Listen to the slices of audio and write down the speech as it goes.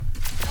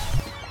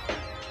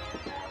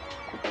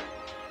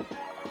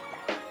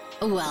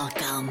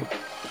Welcome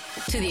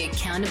to the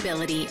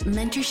Accountability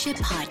Mentorship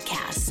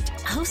Podcast,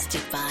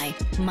 hosted by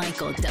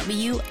Michael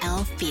W.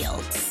 L.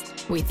 Fields.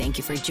 We thank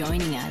you for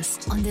joining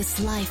us on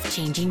this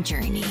life-changing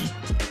journey.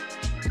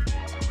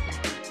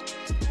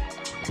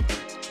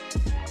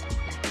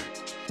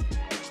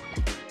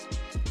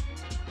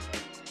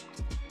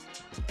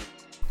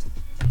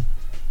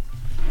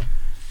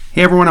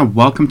 Hey everyone, and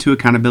welcome to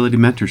Accountability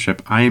Mentorship.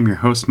 I am your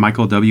host,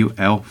 Michael W.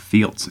 L.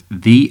 Fields,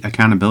 the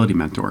Accountability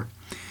Mentor.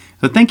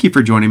 So thank you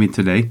for joining me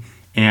today.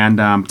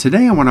 And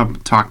today I want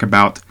to talk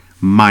about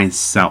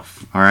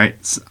myself. All right,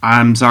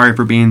 I'm sorry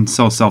for being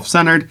so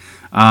self-centered,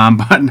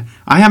 but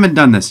I haven't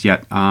done this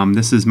yet.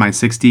 This is my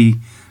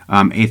 68th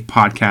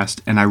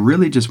podcast, and I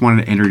really just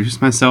wanted to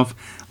introduce myself,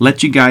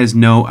 let you guys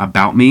know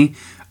about me,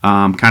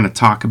 kind of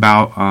talk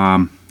about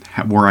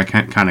where I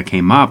kind of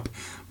came up,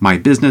 my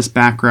business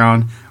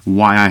background,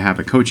 why I have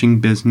a coaching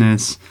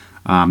business,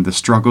 the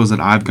struggles that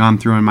I've gone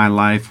through in my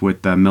life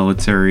with the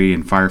military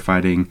and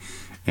firefighting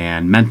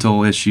and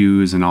mental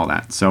issues and all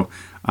that. So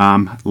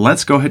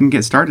let's go ahead and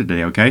get started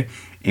today, okay?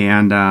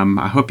 And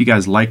I hope you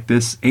guys like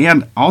this.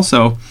 And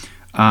also,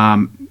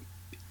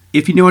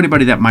 if you know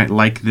anybody that might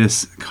like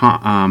this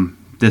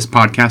this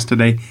podcast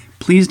today,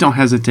 please don't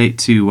hesitate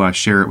to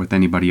share it with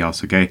anybody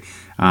else, okay?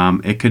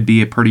 It could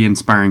be a pretty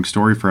inspiring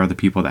story for other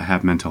people that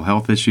have mental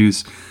health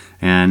issues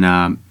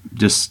and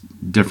just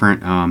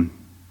different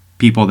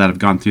people that have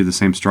gone through the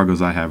same struggles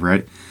I have,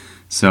 right?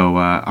 So,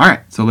 all right,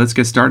 so let's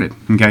get started,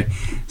 okay?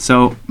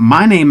 So,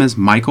 my name is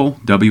Michael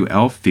W.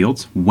 L.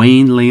 Fields,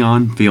 Wayne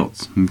Leon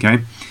Fields,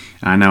 okay?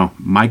 I know,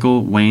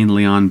 Michael Wayne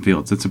Leon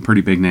Fields. It's a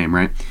pretty big name,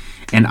 right?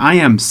 And I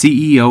am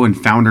CEO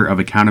and founder of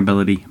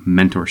Accountability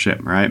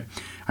Mentorship, right?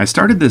 I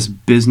started this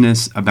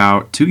business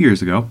about 2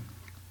 years ago.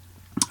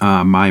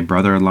 My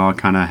brother-in-law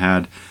kind of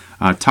had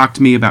talked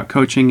to me about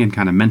coaching and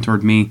kind of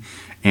mentored me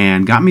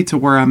and got me to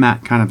where I'm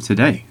at kind of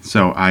today.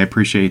 So I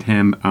appreciate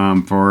him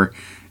for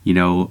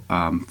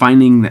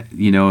finding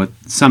that,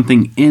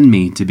 something in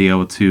me to be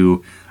able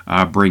to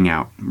bring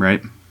out,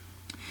 right?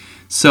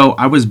 So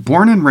I was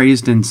born and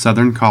raised in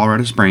southern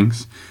Colorado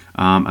Springs,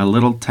 a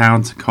little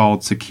town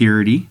called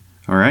Security,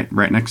 all right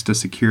next to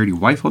Security,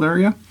 Whitefield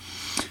area.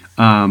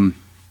 From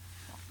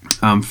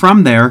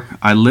there,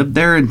 I lived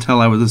there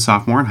until I was a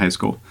sophomore in high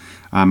school.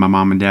 My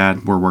mom and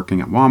dad were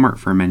working at Walmart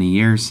for many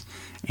years,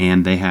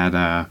 and they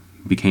had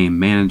became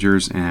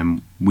managers,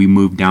 and we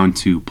moved down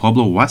to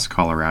Pueblo West,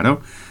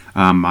 Colorado,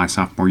 my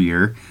sophomore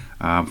year,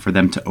 for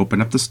them to open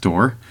up the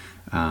store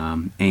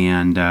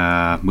and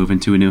move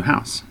into a new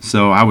house.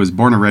 So I was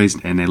born and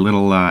raised in a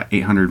little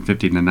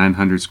 850 to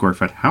 900 square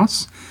foot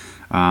house,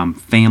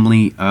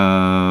 family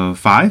of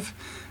 5.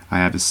 I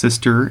have a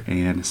sister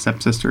and a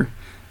stepsister,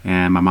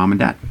 and my mom and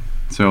dad.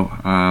 So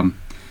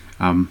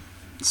I'm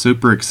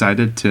super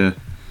excited to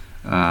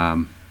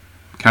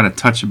kind of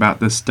touch about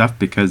this stuff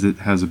because it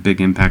has a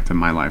big impact on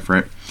my life,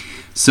 right?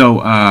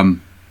 So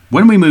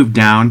when we moved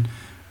down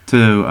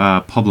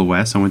to Pueblo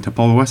West, I went to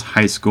Pueblo West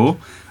High School.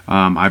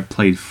 I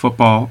played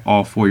football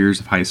all 4 years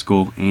of high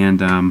school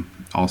and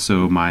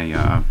also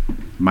my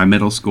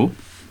middle school.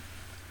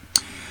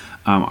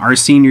 Our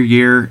senior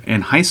year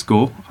in high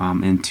school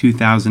in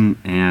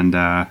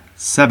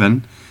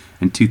 2007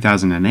 and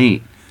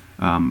 2008,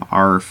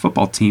 our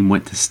football team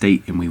went to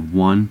state and we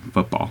won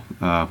football.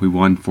 We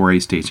won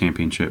 4A state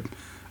championship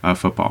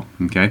football,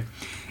 okay?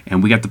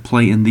 And we got to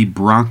play in the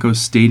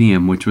Broncos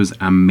Stadium, which was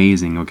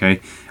amazing, okay?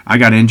 I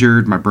got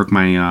injured. I broke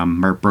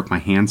my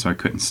hand, so I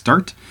couldn't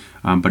start.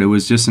 But it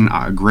was just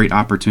a great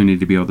opportunity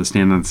to be able to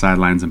stand on the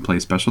sidelines and play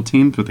special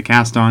teams with the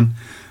cast on.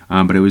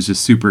 But it was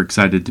just super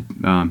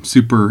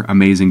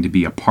amazing to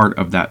be a part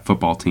of that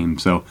football team.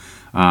 So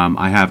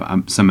I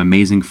have some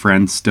amazing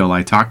friends still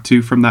I talk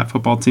to from that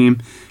football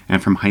team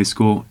and from high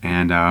school.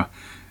 And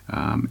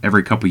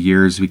every couple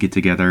years we get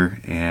together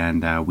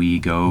and we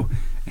go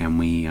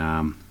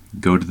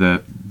to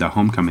the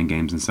homecoming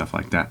games and stuff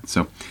like that.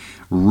 So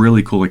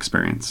really cool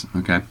experience,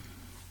 okay?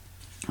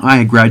 I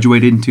had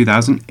graduated in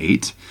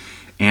 2008.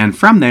 And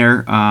from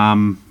there,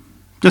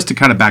 just to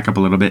kind of back up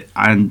a little bit,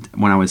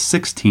 when I was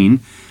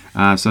 16,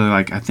 I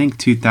think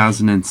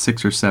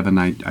 2006 or 7,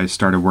 I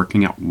started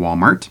working at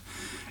Walmart.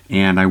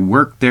 And I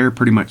worked there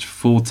pretty much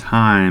full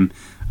time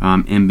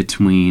in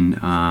between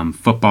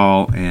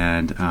football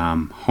and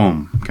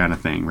home kind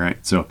of thing, right?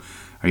 So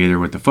I either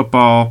went to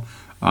football.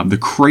 The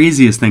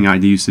craziest thing I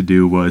used to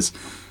do was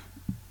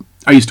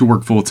I used to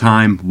work full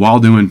time while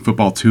doing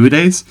football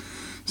 2-a-days.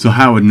 So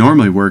how it would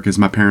normally work is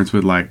my parents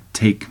would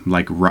take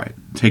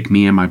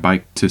me and my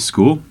bike to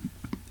school,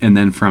 and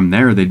then from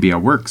there they'd be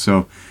at work.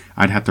 So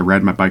I'd have to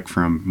ride my bike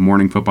from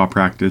morning football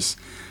practice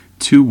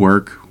to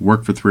work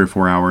for 3 or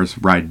 4 hours,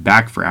 ride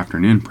back for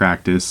afternoon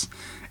practice,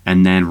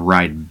 and then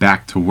ride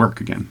back to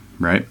work again,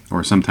 right?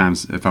 Or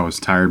sometimes if I was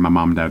tired, my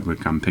mom and dad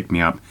would come pick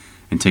me up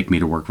and take me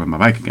to work with my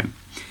bike again.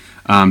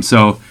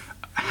 So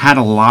had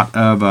a lot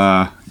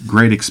of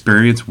great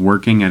experience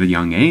working at a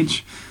young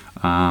age.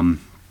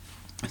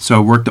 So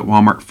I worked at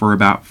Walmart for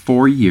about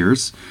 4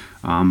 years.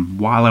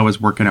 While I was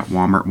working at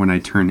Walmart, when I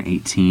turned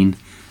 18,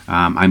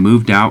 I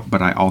moved out,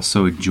 but I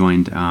also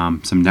joined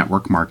some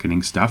network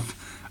marketing stuff.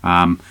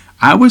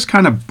 I was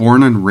kind of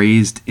born and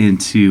raised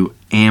into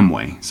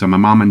Amway. So my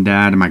mom and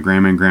dad and my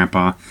grandma and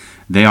grandpa,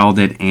 they all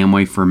did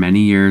Amway for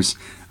many years.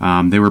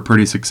 They were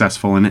pretty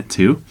successful in it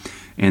too.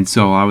 And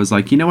so I was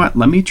like, you know what,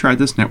 let me try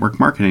this network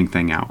marketing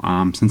thing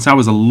out. Since I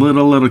was a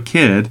little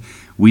kid,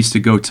 we used to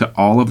go to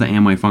all of the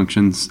Amway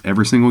functions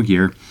every single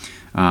year,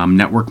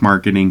 network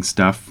marketing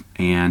stuff.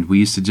 And we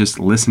used to just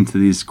listen to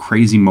these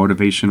crazy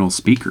motivational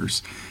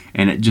speakers.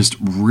 And it just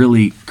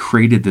really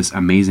created this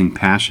amazing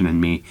passion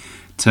in me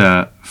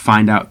to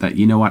find out that,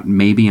 you know what,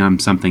 maybe I'm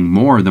something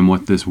more than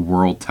what this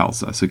world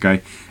tells us,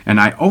 okay? And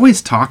I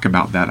always talk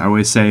about that. I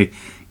always say,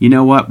 you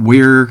know what,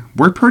 we're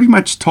pretty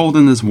much told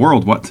in this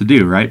world what to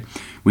do, right?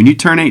 When you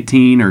turn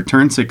 18 or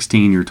turn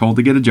 16, you're told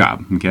to get a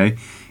job, okay?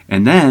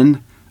 And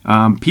then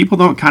people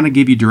don't kind of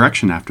give you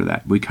direction after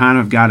that. We kind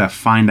of got to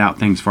find out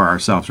things for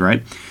ourselves,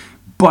 right?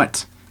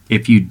 But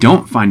if you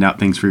don't find out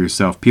things for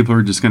yourself, people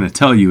are just going to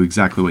tell you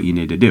exactly what you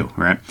need to do,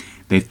 right?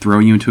 They throw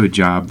you into a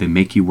job. They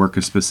make you work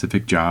a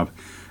specific job,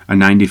 a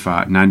 9 to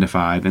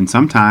 5. And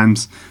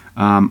sometimes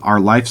our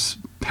lives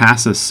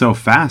pass us so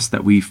fast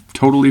that we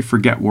totally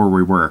forget where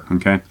we were,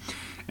 okay?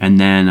 And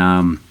then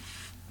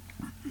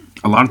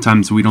a lot of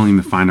times we don't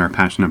even find our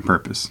passion and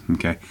purpose,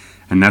 okay?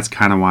 And that's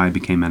kind of why I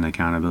became an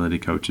accountability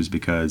coach, is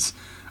because,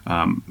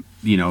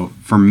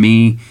 for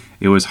me,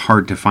 it was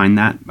hard to find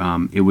that.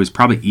 It was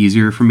probably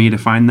easier for me to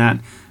find that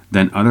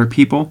than other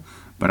people.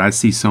 But I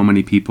see so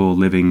many people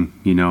living,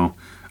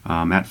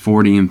 at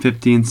 40 and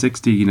 50 and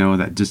 60,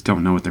 that just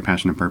don't know what their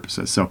passion and purpose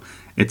is. So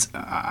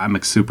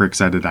I'm super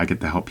excited I get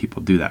to help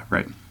people do that,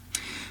 right?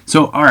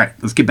 So, all right,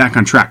 let's get back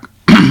on track.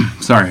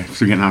 Sorry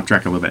for getting off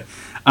track a little bit.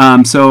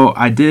 So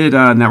I did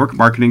network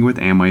marketing with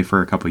Amway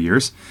for a couple of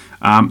years.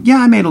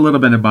 I made a little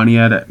bit of money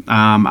at it.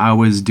 I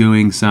was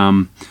doing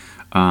some,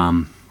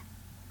 had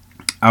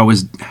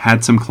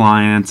some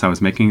clients. I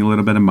was making a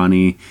little bit of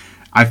money.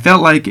 I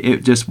felt like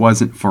it just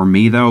wasn't for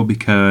me though,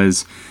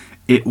 because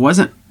it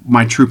wasn't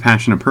my true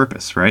passion and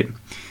purpose, right?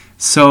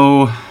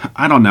 So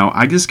I don't know.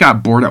 I just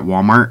got bored at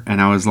Walmart,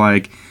 and I was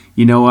like,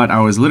 you know what?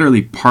 I was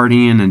literally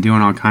partying and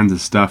doing all kinds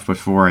of stuff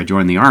before I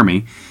joined the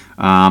Army.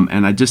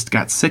 And I just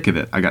got sick of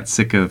it. I got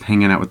sick of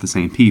hanging out with the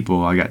same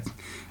people.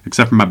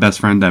 Except for my best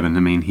friend, Devin. I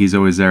mean, he's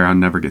always there. I'll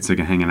never get sick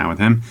of hanging out with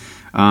him.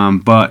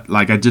 But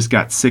I just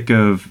got sick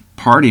of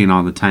partying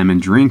all the time and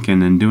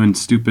drinking and doing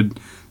stupid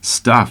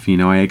stuff.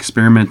 I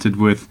experimented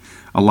with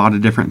a lot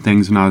of different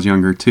things when I was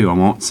younger too. I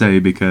won't say,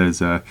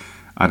 because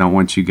I don't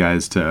want you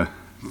guys to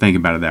think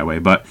about it that way.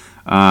 But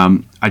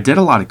I did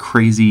a lot of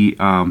crazy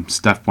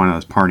stuff when I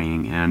was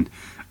partying, and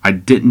I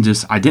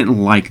didn't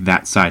like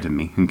that side of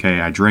me.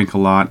 Okay, I drank a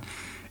lot,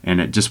 and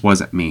it just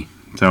wasn't me.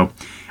 So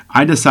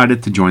I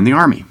decided to join the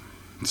Army.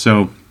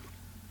 So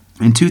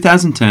in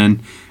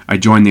 2010, I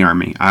joined the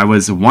Army. I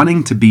was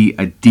wanting to be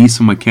a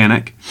diesel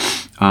mechanic,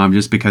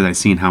 just because I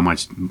seen how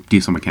much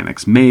diesel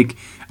mechanics make.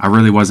 I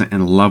really wasn't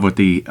in love with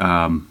the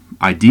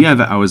idea of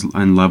it. I was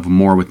in love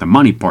more with the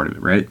money part of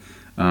it, right?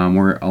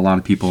 Where a lot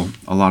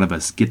of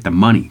us get the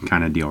money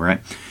kind of deal, right?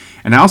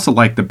 And I also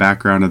like the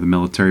background of the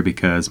military,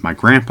 because my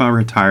grandpa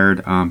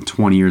retired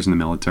 20 years in the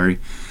military.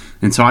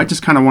 And so I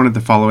just kind of wanted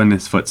to follow in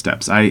his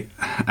footsteps.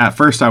 At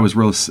first I was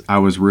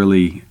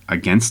really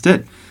against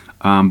it,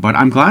 but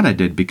I'm glad I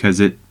did, because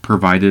it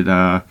provided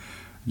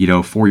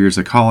 4 years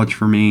of college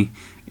for me,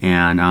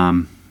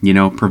 and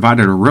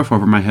provided a roof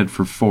over my head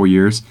for 4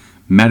 years,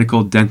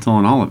 medical, dental,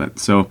 and all of it.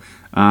 So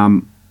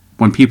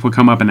when people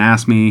come up and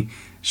ask me,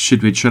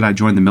 should I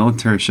join the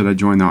military? Should I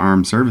join the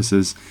armed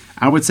services?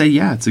 I would say,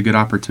 yeah, it's a good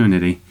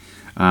opportunity.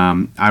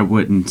 I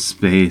wouldn't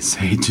say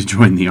to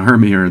join the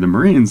Army or the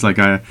Marines like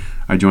I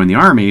joined the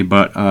Army,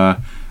 but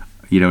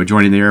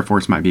joining the Air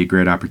Force might be a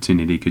great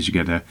opportunity, because you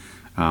get a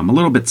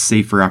little bit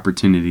safer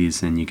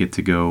opportunities, and you get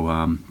to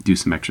go do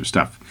some extra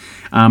stuff.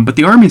 But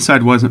the Army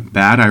side wasn't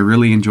bad. I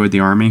really enjoyed the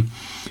Army.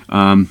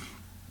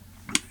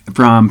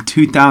 From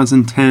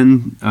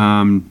 2010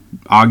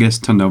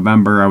 August to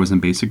November, I was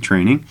in basic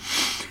training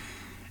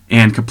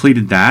and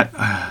completed that.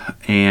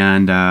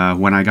 And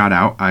when I got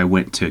out, I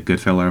went to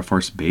Goodfellow Air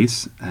Force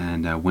Base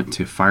and went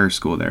to fire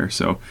school there.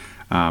 So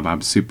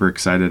I'm super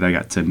excited. I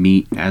got to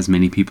meet as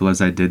many people as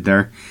I did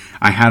there.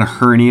 I had a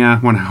hernia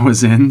when I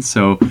was in,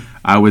 so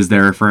I was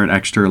there for an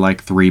extra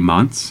 3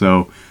 months.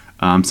 So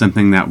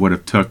something that would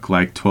have took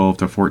 12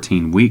 to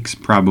 14 weeks,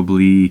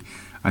 probably,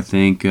 I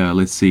think,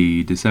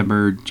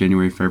 December,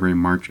 January, February,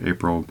 March,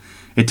 April.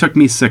 It took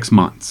me 6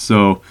 months.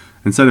 So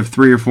instead of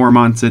 3 or 4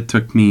 months, it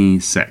took me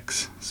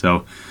 6.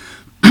 So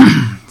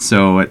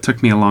it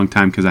took me a long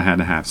time, because I had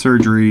to have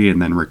surgery and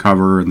then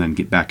recover and then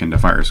get back into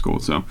fire school.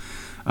 So,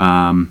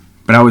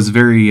 but I was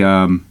very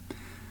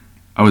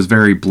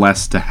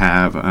blessed to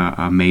have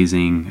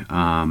amazing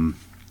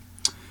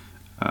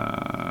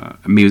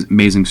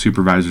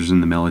supervisors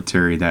in the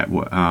military that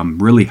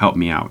really helped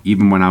me out.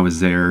 Even when I was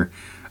there,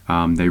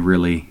 they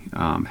really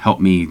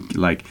helped me.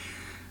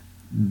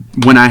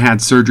 When I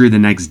had surgery the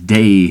next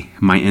day,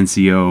 my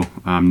NCO,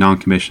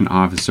 non-commissioned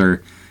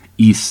officer,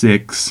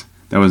 E6,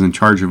 that was in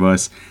charge of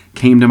us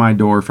came to my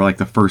door for like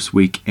the first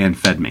week and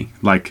fed me.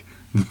 Like,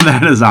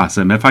 that is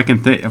awesome. If I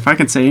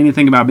can say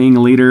anything about being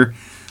a leader,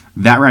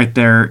 that right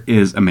there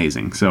is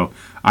amazing. So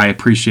I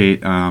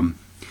appreciate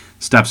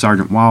Staff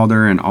Sergeant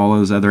Wilder and all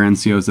those other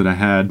NCOs that I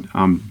had.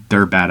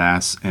 They're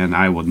badass, and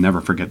I will never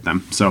forget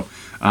them. So,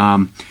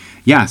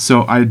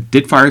 so I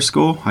did fire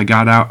school. I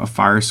got out of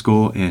fire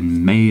school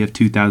in May of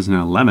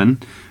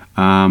 2011.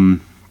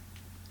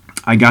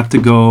 I got to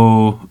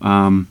go,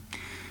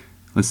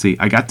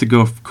 I got to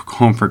go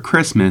home for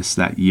Christmas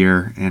that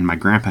year, and my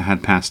grandpa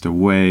had passed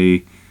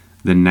away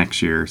the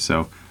next year.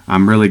 So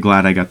I'm really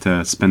glad I got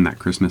to spend that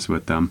Christmas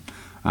with them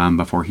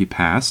before he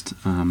passed.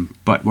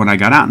 But when I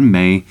got out in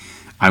May,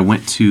 I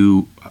went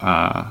to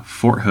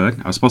Fort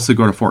Hood. I was supposed to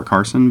go to Fort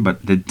Carson, but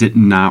it did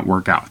not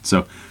work out.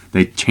 So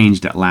they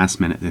changed it last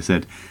minute. They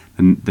said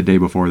the day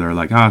before, they were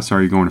like,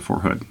 sorry, you're going to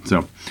Fort Hood.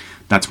 So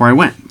that's where I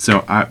went.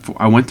 So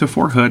I went to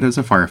Fort Hood as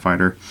a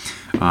firefighter.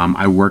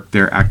 I worked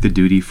there active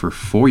duty for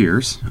 4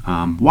 years.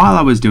 While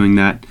I was doing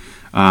that,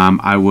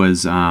 I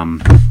was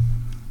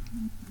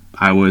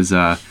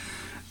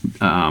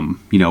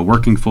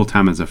working full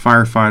time as a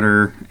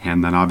firefighter,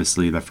 and then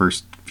obviously the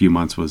first few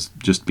months was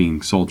just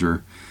being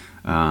soldier.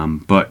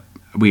 But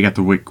we got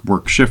to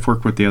work shift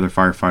work with the other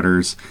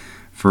firefighters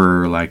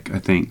for I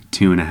think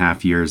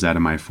 2.5 years out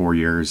of my 4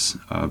 years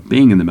of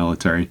being in the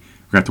military.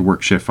 We got to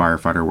work shift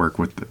firefighter work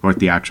with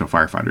the actual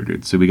firefighter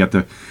dudes. So we got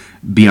to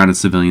be on a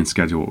civilian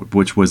schedule,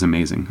 which was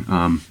amazing.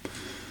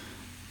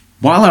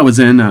 While I was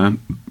in,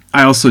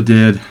 I also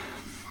did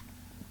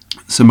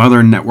some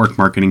other network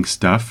marketing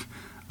stuff.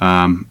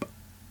 I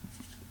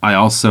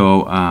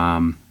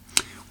also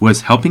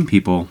was helping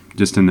people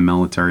just in the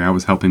military. I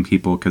was helping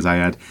people because I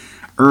had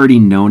already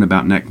known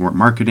about network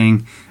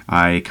marketing.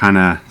 I kind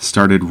of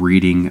started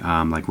reading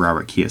like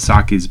Robert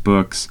Kiyosaki's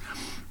books,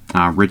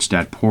 Rich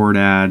Dad Poor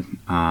Dad,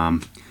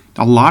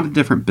 a lot of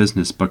different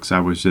business books I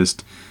was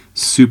just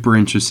super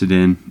interested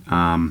in.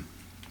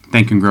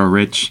 Think and Grow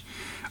Rich,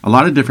 a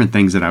lot of different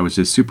things that I was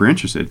just super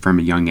interested from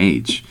a young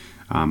age.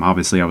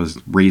 Obviously, I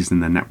was raised in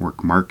the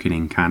network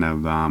marketing kind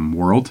of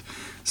world,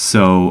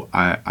 so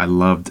I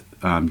loved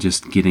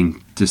just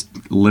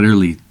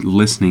literally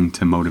listening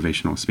to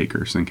motivational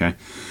speakers. Okay,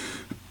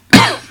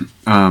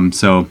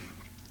 so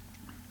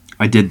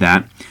I did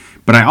that,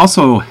 but I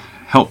also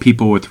helped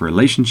people with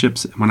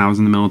relationships when I was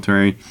in the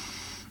military.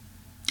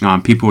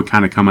 People would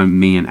kind of come at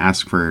me and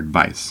ask for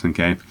advice.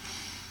 Okay.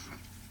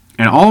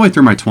 And all the way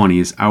through my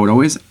 20s, I would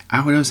always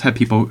have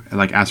people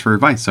ask for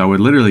advice. So I would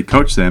literally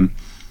coach them,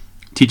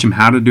 teach them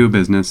how to do a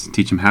business,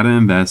 teach them how to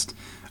invest,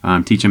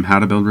 teach them how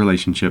to build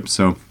relationships.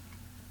 So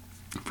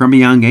from a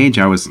young age,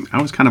 I was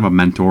kind of a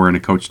mentor and a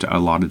coach to a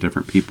lot of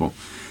different people.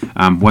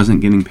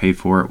 Wasn't getting paid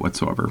for it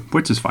whatsoever,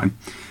 which is fine.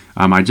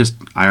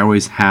 I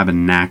always have a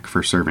knack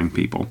for serving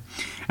people.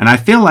 And I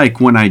feel like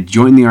when I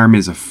joined the Army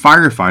as a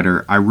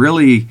firefighter, I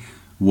really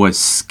was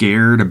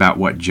scared about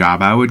what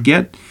job I would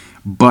get.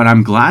 But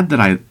I'm glad that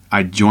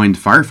I joined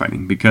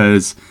firefighting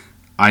because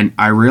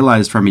I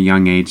realized from a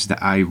young age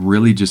that I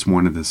really just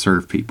wanted to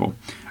serve people.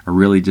 I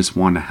really just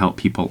wanted to help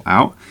people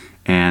out.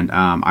 And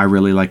I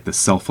really like the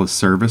selfless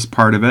service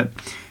part of it.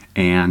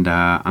 And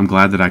I'm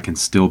glad that I can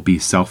still be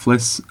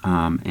selfless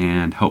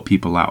and help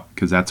people out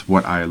because that's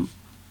what I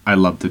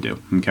love to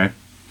do. Okay.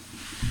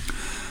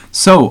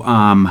 So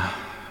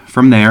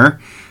from there,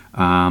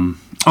 I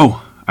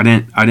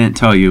didn't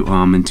tell you.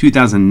 In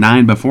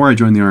 2009, before I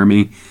joined the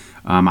Army,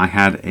 I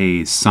had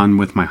a son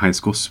with my high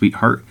school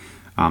sweetheart.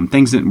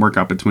 Things didn't work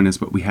out between us,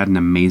 but we had an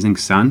amazing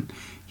son.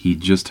 He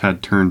just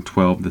had turned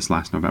 12 this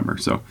last November,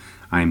 so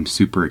I'm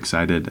super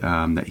excited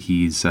that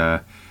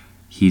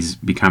he's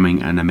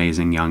becoming an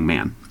amazing young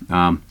man.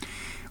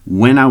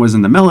 When I was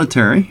in the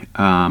military,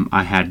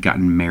 I had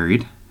gotten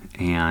married,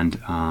 and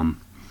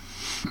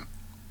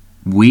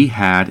we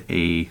had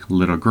a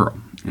little girl,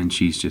 and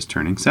she's just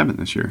turning 7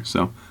 this year.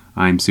 So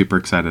I'm super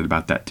excited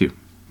about that too.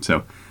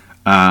 So,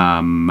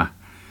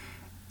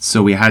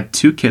 so we had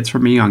 2 kids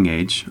from a young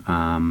age.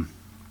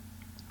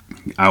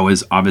 I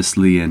was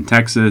obviously in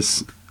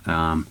Texas,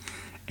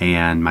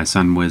 and my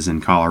son was in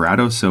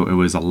Colorado. So it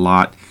was a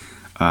lot.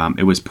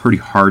 It was pretty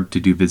hard to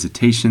do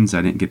visitations.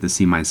 I didn't get to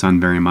see my son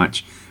very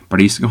much, but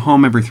I used to go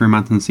home every 3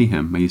 months and see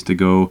him. I used to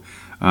go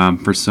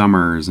for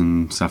summers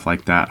and stuff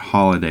like that,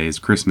 holidays,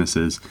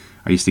 Christmases.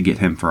 I used to get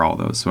him for all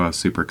those, so I was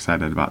super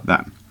excited about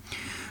that.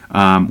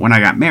 When I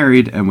got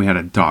married and we had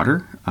a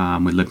daughter,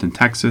 we lived in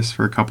Texas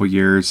for a couple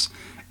years,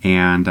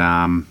 and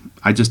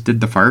I just did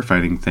the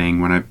firefighting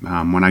thing.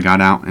 When I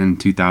got out in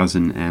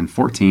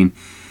 2014,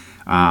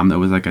 there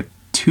was like a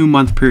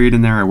 2-month period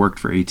in there. I worked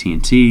for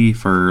AT&T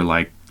for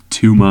like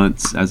 2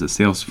 months as a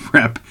sales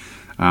rep.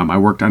 I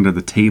worked under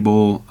the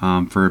table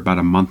for about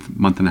a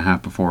month and a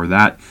half before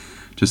that,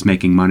 just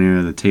making money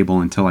under the table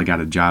until I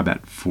got a job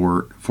at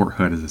Fort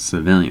Hood as a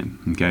civilian.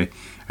 Okay,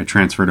 I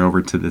transferred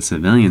over to the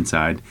civilian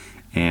side,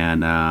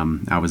 and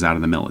I was out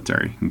of the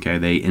military. Okay,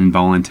 they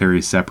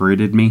involuntarily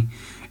separated me,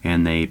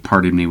 and they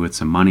parted me with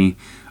some money,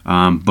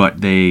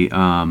 but they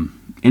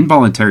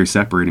involuntarily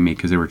separating me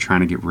because they were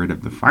trying to get rid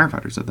of the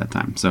firefighters at that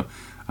time. So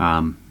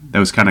that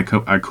was kind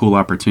of a cool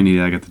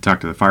opportunity. I got to talk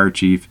to the fire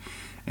chief,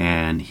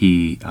 and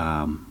he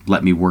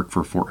let me work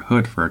for Fort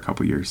Hood for a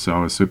couple years. So I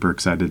was super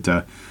excited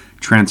to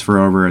transfer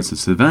over as a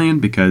civilian,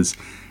 because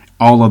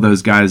all of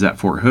those guys at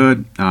Fort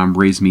Hood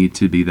raised me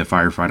to be the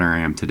firefighter I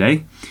am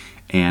today.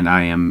 And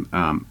I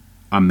am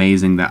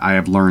amazing that I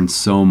have learned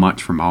so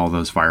much from all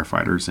those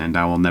firefighters, and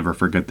I will never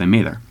forget them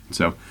either.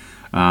 So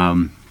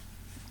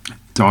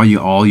to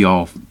all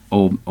y'all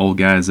old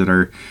guys that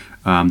are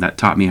that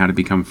taught me how to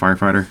become a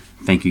firefighter,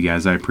 thank you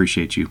guys. I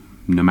appreciate you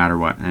no matter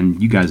what.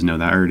 And you guys know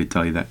that. I already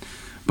tell you that.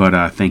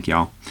 But thank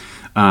y'all.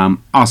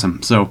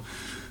 Awesome. So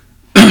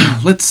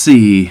let's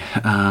see.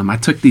 I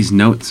took these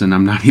notes, and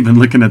I'm not even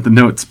looking at the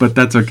notes, but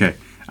that's okay.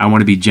 I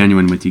want to be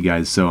genuine with you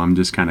guys, so I'm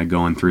just kind of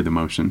going through the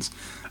motions.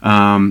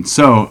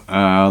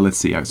 Let's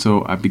see.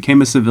 So I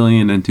became a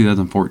civilian in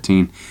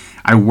 2014.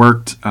 I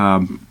worked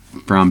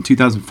from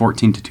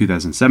 2014 to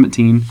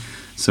 2017,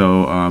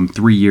 so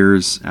 3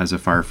 years as a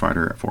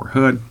firefighter at Fort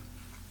Hood.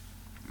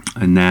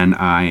 And then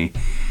I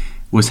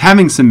was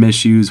having some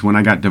issues when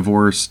I got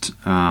divorced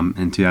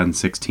in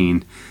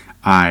 2016.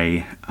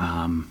 I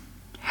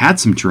had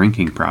some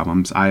drinking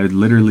problems. I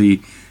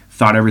literally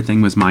thought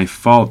everything was my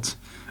fault.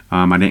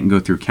 I didn't go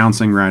through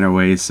counseling right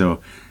away, so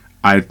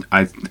I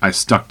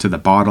stuck to the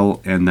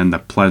bottle, and then the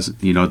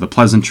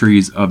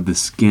pleasantries of the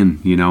skin.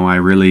 I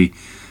really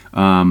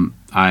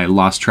I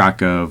lost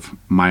track of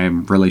my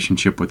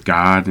relationship with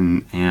God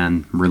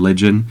and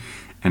religion,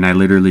 and I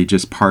literally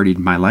just partied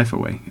my life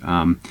away.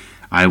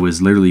 I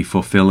was literally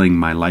fulfilling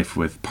my life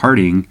with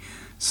partying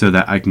so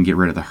that I can get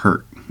rid of the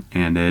hurt,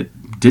 and it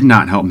did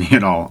not help me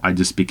at all. I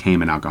just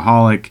became an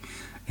alcoholic,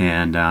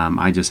 and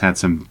I just had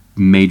some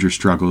major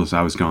struggles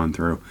I was going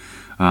through.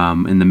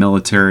 In the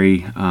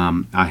military,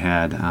 I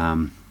had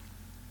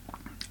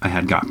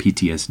got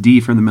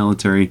PTSD from the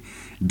military.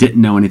 Didn't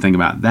know anything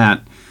about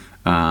that.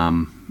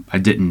 I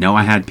didn't know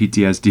I had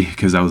PTSD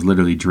because I was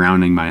literally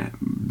drowning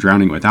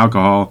with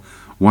alcohol,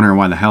 wondering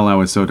why the hell I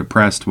was so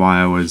depressed,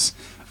 why I was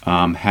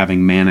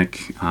having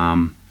manic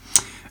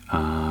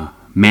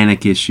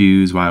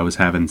issues, why I was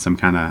having some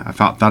kind of, I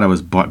thought I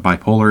was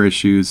bipolar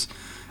issues,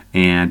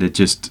 and it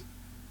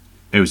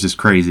was just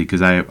crazy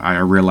because I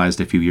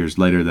realized a few years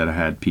later that I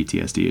had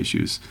PTSD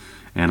issues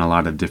and a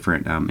lot of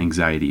different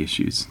anxiety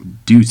issues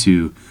due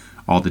to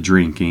all the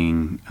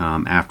drinking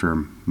after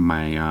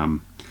my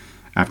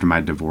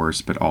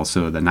divorce, but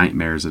also the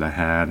nightmares that I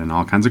had and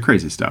all kinds of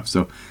crazy stuff.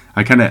 So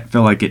I kind of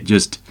feel like it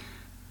just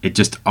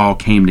all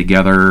came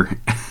together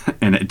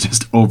and it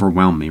just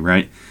overwhelmed me,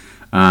 right?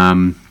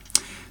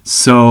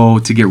 So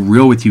to get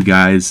real with you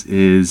guys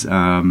is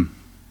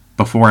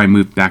before I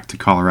moved back to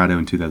Colorado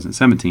in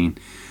 2017,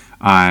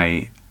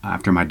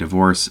 after my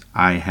divorce,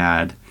 I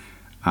had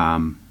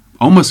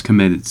almost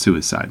committed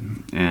suicide.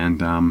 And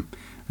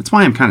that's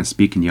why I'm kind of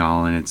speaking to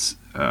y'all, and it's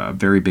a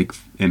very big,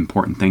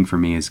 important thing for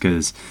me, is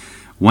because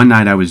one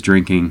night I was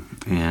drinking,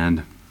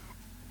 and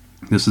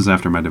this was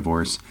after my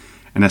divorce,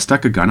 and I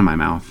stuck a gun in my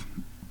mouth,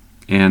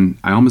 and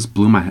I almost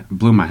blew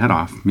my head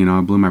off.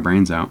 I blew my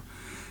brains out.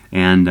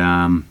 And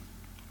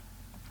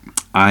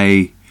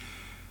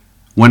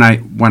when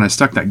I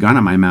stuck that gun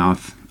in my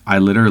mouth, I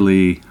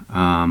literally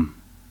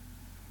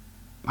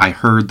I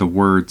heard the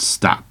word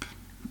stop.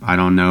 I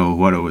don't know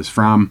what it was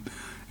from.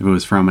 If it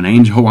was from an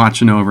angel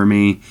watching over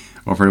me,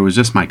 or if it was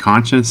just my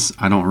conscience,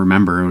 I don't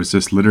remember. It was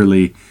just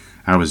literally,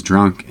 I was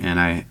drunk and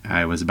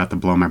I was about to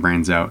blow my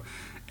brains out,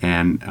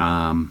 and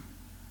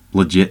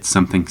legit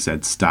something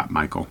said, "Stop,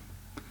 Michael,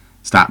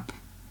 stop."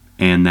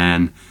 And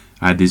then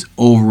I had these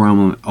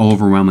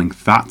overwhelming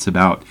thoughts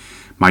about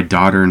my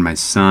daughter and my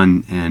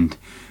son, and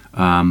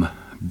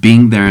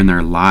being there in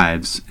their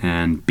lives,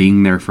 and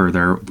being there for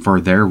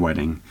their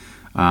wedding,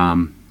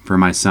 for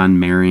my son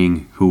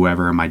marrying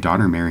whoever, my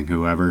daughter marrying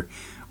whoever,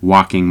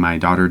 walking my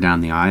daughter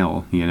down the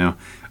aisle.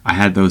 I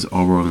had those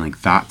overwhelming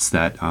thoughts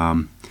that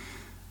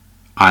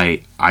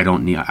I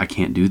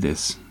can't do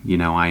this.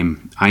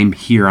 I'm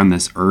here on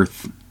this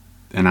earth,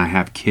 and I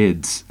have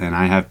kids, and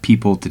I have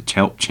people to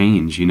help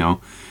change.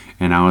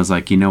 And I was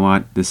like, you know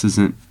what,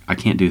 I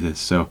can't do this.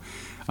 So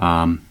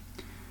I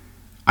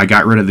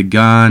got rid of the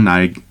gun.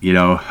 I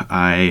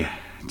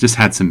just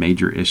had some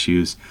major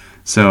issues.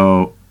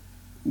 So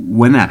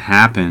when that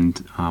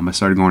happened, I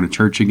started going to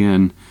church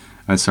again.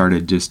 I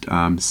started just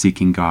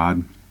seeking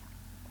God,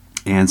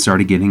 and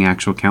started getting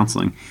actual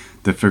counseling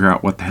to figure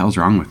out what the hell's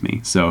wrong with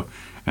me. So,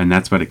 and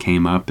that's what it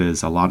came up,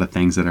 is a lot of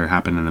things that are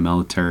happening in the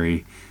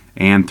military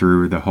and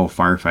through the whole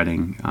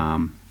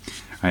firefighting.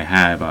 I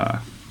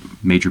have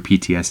major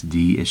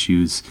PTSD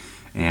issues,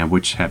 and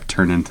which have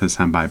turned into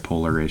some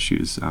bipolar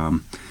issues.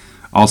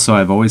 Also,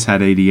 I've always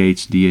had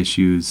ADHD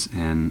issues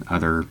and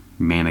other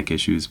manic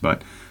issues,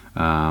 but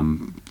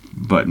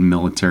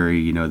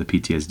military, the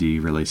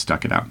PTSD really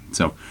stuck it out.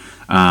 So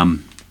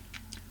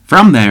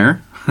from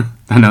there,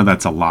 I know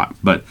that's a lot,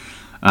 but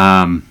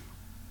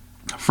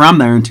from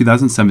there in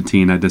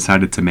 2017, I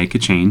decided to make a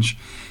change,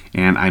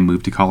 and I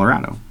moved to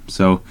Colorado.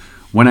 So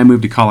when I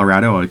moved to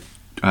Colorado,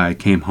 I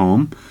came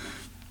home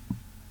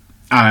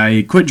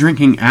I quit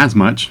drinking as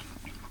much,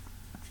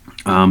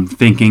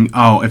 thinking,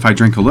 oh, if I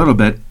drink a little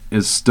bit,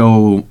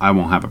 I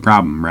won't have a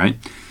problem, right?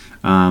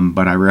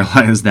 But I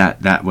realized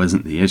that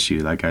wasn't the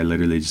issue. Like, I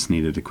literally just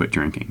needed to quit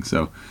drinking.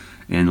 So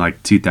in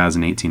like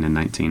 2018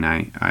 and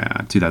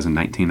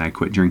 2019, I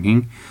quit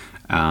drinking.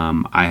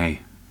 I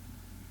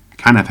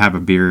kind of have a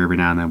beer every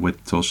now and then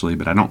with socially,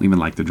 but I don't even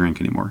like to drink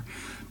anymore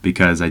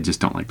because I just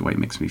don't like the way it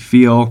makes me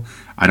feel.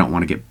 I don't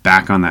want to get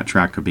back on that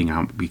track of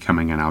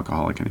becoming an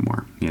alcoholic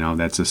anymore.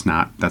 That's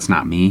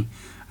not me,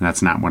 and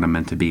that's not what I'm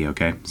meant to be.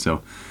 Okay.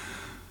 So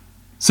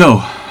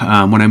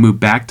when I moved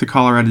back to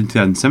Colorado in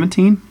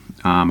 2017,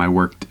 I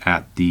worked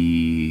at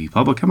the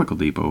Pueblo Chemical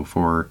Depot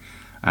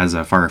as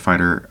a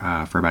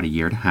firefighter for about a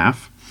year and a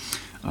half.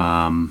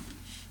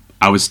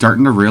 I was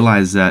starting to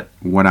realize that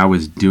what I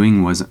was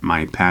doing wasn't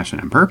my passion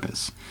and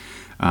purpose.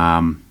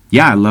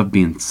 I love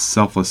being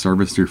selfless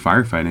service through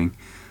firefighting,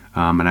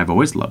 and I've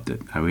always loved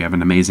it. We have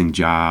an amazing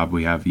job.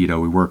 We have, we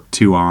work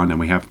 2 on and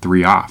we have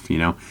 3 off.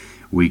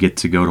 We get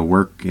to go to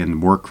work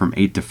and work from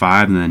 8 to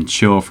 5 and then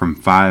chill from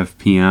 5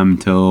 p.m.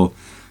 till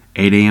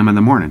 8 a.m. in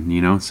the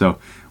morning, So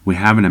we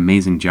have an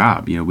amazing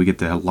job. We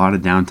get a lot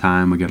of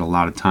downtime. We get a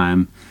lot of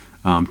time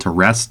to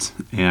rest.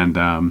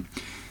 And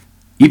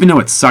even though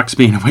it sucks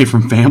being away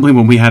from family,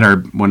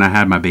 when I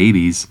had my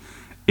babies,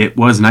 it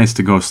was nice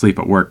to go sleep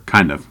at work,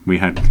 kind of.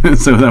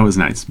 So that was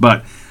nice.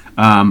 But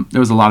there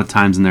was a lot of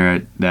times in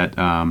there that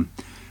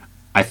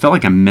I felt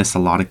like I missed a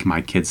lot of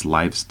my kids'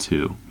 lives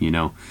too,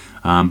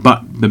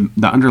 But the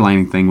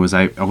underlying thing was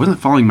I wasn't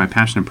following my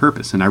passion and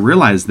purpose. And I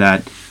realized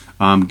that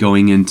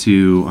going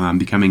into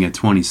becoming a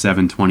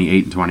 27,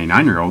 28, and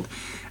 29-year-old,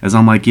 as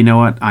I'm like, you know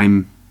what,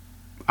 I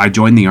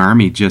joined the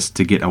Army just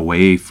to get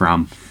away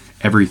from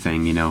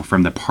everything,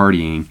 from the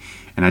partying,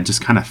 and I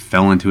just kind of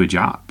fell into a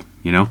job,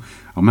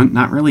 I'm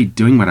not really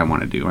doing what I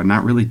want to do. I'm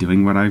not really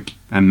doing what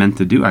I'm meant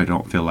to do, I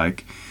don't feel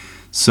like.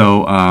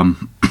 So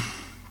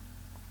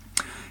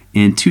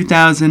in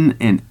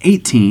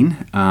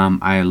 2018,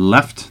 I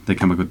left the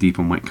Chemical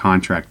Depot and went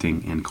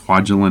contracting in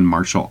Kwajalein,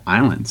 Marshall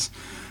Islands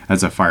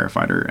as a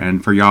firefighter.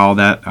 And for y'all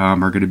that are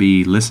going to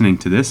be listening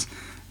to this,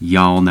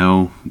 y'all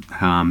know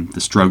the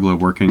struggle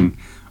of working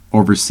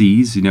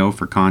overseas,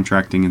 for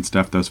contracting and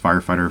stuff, those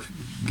firefighter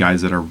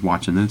guys that are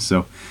watching this.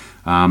 So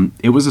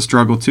it was a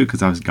struggle too,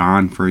 because I was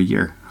gone for a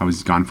year. I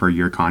was gone for a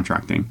year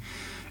contracting,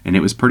 and it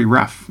was pretty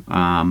rough.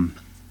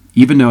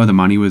 Even though the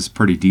money was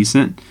pretty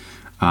decent,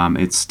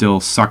 it still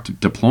sucked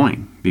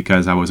deploying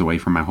because I was away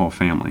from my whole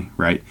family,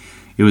 right?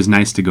 It was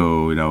nice to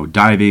go,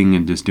 diving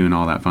and just doing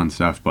all that fun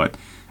stuff, but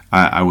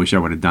I wish I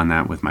would have done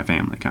that with my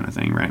family, kind of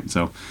thing, right?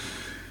 So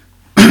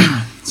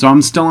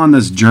I'm still on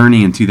this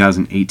journey in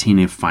 2018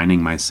 of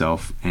finding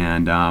myself,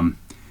 and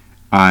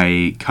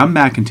I come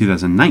back in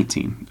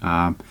 2019.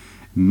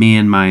 Me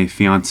and my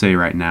fiance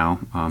right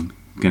now,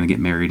 going to get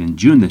married in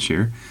June this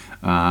year.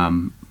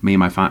 Me and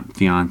my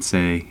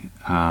fiance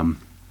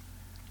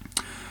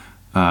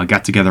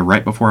got together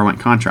right before I went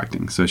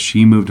contracting. So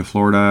she moved to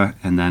Florida,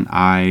 and then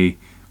I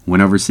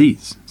went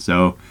overseas.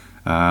 So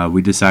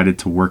we decided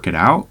to work it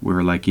out. We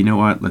were like, you know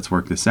what, let's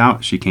work this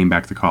out. She came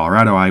back to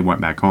Colorado. I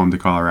went back home to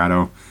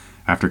Colorado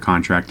after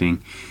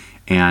contracting,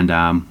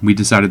 and we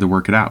decided to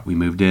work it out. We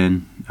moved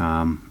in,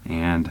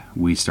 and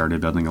we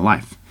started building a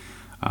life.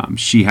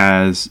 She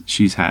had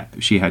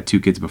 2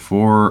 kids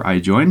before I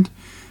joined,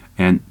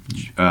 and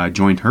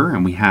joined her,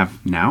 and we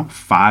have now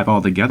 5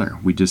 altogether.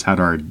 We just had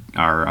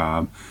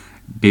our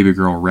baby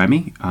girl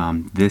Remy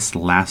this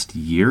last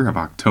year of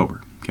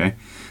October. Okay,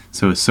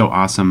 so it's so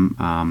awesome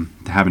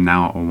to have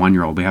now a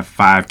 1-year-old. We have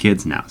 5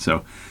 kids now,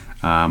 so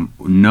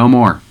no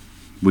more.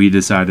 We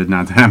decided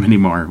not to have any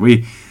more.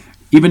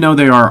 Even though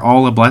they are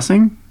all a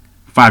blessing,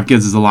 5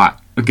 kids is a lot.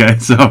 Okay,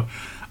 so.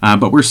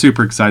 But we're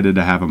super excited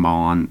to have them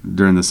all on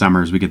during the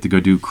summers. We get to go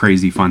do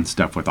crazy fun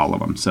stuff with all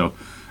of them. So,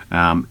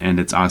 and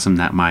it's awesome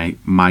that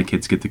my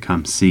kids get to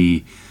come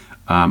see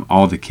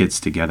all the kids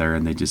together,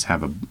 and they just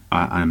have an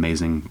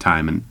amazing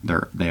time, and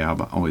they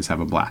always have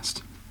a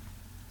blast.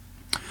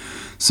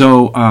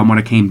 So when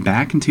I came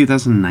back in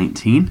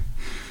 2019,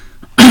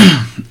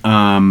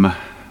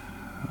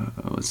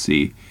 let's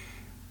see,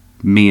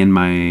 me and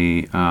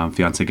my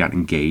fiance got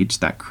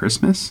engaged that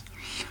Christmas,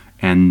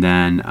 and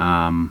then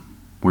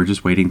we're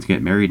just waiting to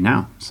get married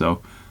now.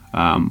 So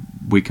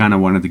we kind of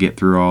wanted to get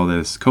through all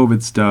this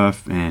COVID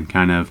stuff, and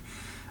kind of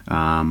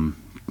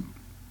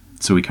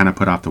so we kind of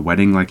put off the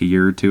wedding like a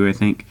year or 2, I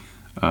think,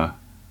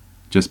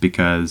 just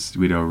because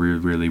we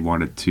really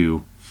wanted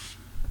to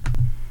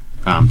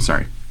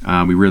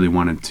we really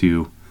wanted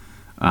to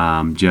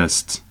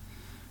just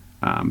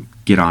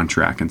get on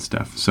track and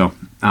stuff. So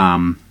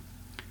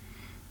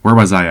where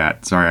was I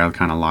at? Sorry, I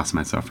kind of lost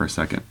myself for a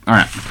second. All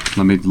right,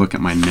 let me look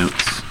at my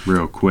notes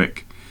real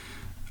quick.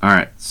 All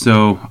right,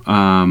 so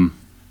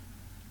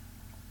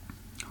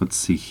let's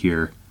see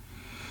here.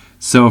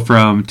 So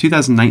from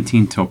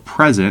 2019 till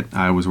present,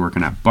 I was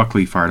working at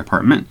Buckley Fire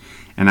Department,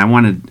 and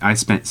I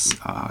spent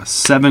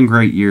 7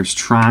 great years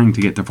trying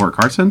to get to Fort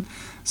Carson.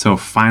 So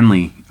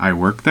finally, I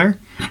worked there,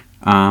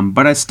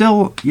 but I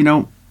still,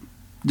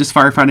 just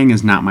firefighting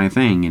is not my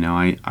thing.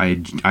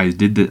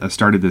 I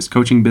started this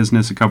coaching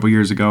business a couple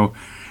years ago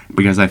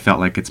because I felt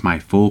like it's my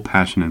full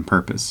passion and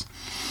purpose.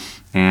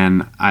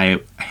 And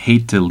I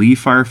hate to leave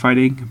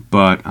firefighting,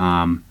 but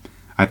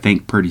I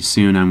think pretty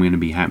soon I'm going to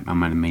be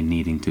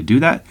needing to do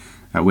that.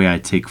 That way I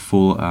take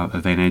full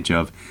advantage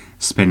of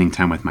spending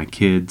time with my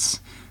kids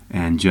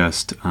and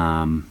just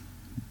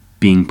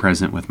being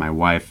present with my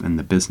wife and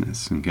the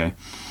business, okay?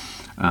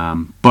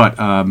 But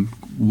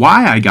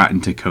why I got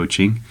into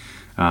coaching,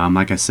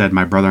 like I said,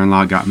 my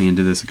brother-in-law got me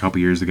into this a couple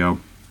years ago.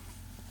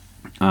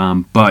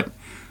 But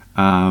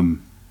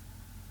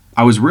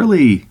I was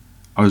really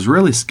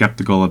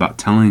skeptical about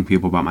telling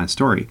people about my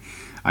story.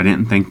 I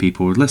didn't think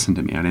people would listen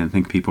to me. I didn't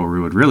think people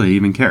would really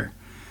even care.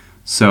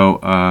 So,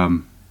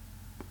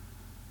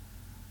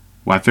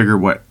 I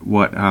figured what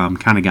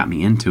kind of got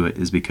me into it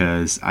is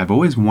because I've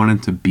always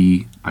wanted to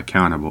be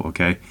accountable,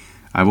 okay?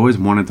 I've always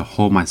wanted to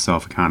hold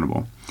myself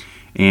accountable.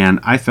 And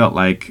I felt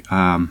like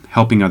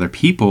helping other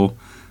people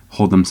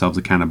hold themselves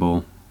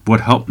accountable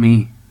would help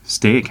me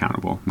stay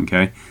accountable,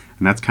 okay?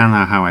 And that's kind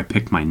of how I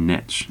picked my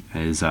niche,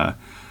 is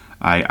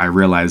I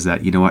realized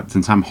that, you know what,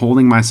 since I'm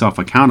holding myself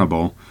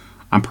accountable,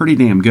 I'm pretty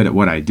damn good at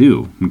what I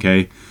do,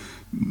 okay?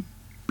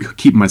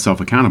 Keeping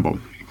myself accountable.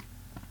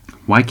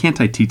 Why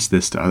can't I teach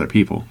this to other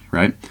people,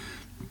 right?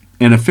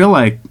 And I feel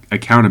like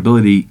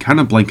accountability kind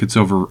of blankets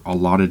over a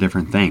lot of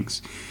different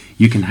things.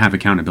 You can have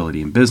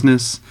accountability in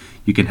business.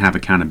 You can have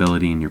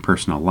accountability in your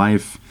personal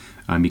life.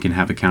 You can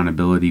have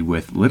accountability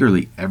with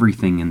literally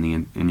everything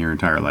in your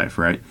entire life,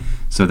 right?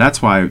 So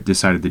that's why I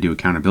decided to do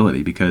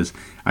accountability, because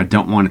I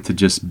don't want it to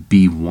just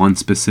be one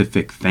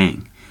specific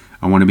thing.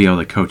 I want to be able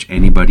to coach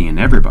anybody and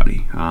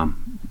everybody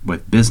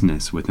with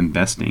business, with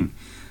investing,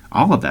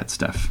 all of that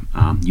stuff.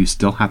 You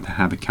still have to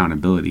have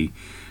accountability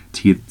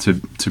to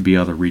be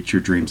able to reach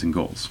your dreams and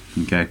goals.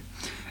 Okay,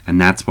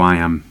 and that's why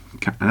I'm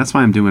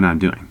doing what I'm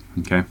doing.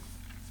 Okay,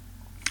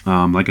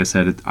 like I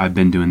said, I've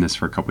been doing this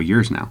for a couple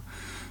years now.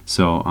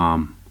 So,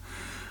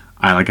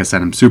 like I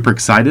said, I'm super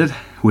excited.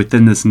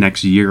 Within this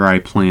next year, I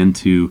plan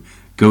to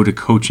go to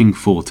coaching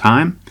full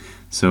time.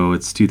 So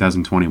it's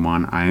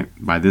 2021.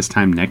 By this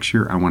time next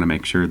year, I want to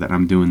make sure that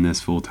I'm doing this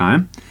full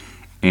time.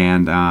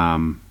 And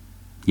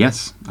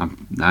yes,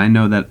 I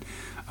know that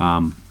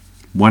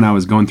when I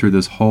was going through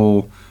this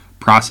whole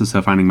process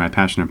of finding my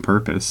passion and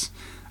purpose,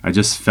 I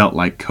just felt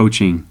like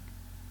coaching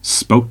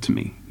spoke to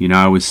me.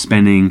 I was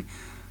spending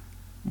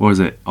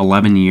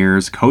 11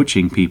 years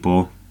coaching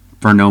people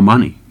for no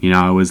money.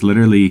 I was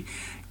literally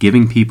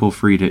giving people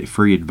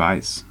free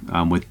advice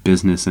with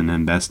business and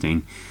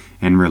investing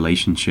and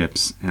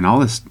relationships and all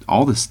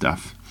this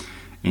stuff.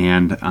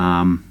 And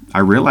I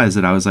realized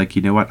that I was like,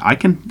 you know what, I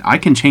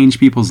can change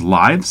people's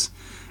lives,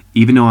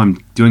 even though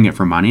I'm doing it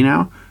for money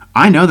now.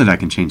 I know that I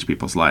can change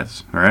people's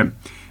lives, all right?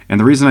 And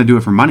the reason I do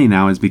it for money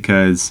now is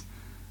because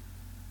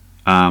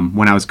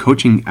when I was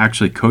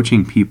actually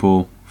coaching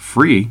people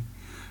free,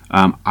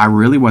 I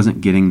really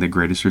wasn't getting the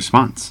greatest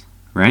response,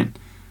 right?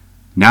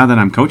 Now that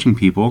I'm coaching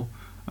people,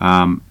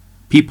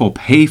 people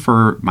pay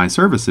for my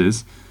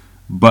services,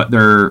 but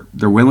they're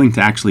willing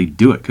to actually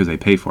do it because they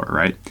pay for it,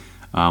 right?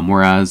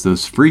 Whereas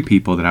those free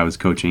people that I was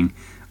coaching,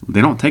 they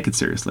don't take it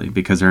seriously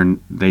because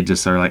they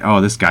just are like,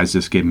 oh, this guy's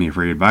just giving me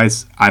free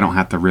advice. I don't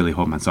have to really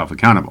hold myself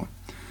accountable.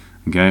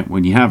 Okay,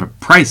 when you have a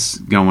price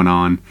going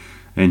on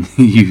and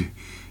you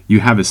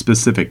have a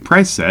specific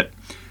price set,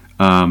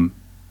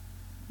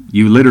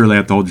 you literally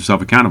have to hold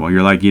yourself accountable.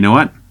 You're like, you know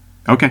what?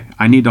 Okay,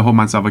 I need to hold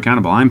myself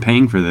accountable. I'm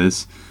paying for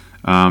this.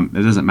 It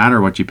doesn't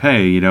matter what you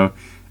pay.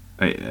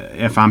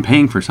 If I'm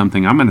paying for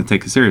something, I'm going to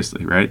take it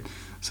seriously, right?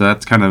 So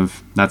that's kind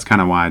of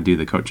why I do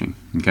the coaching.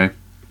 Okay,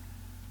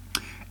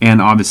 and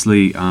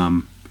obviously,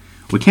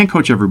 we can't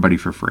coach everybody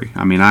for free.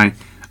 I mean,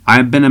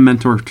 I've been a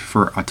mentor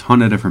for a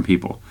ton of different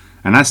people,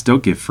 and I still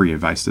give free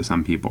advice to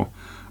some people.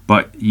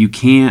 But you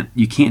can't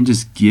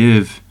just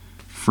give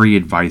free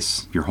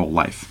advice your whole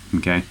life.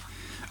 Okay.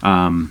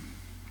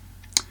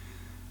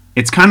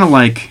 It's kind of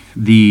like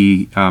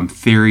the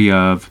theory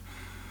of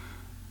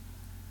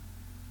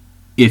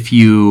if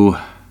you,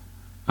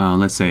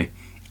 let's say,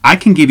 I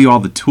can give you all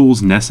the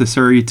tools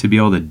necessary to be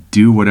able to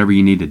do whatever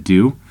you need to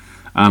do.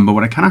 But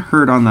what I kind of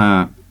heard on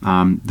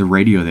the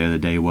radio the other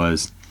day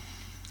was,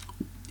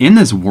 in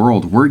this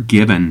world, we're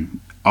given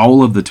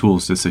all of the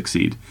tools to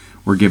succeed.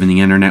 We're given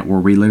the internet where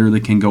we literally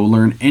can go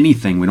learn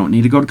anything. We don't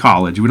need to go to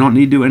college. We don't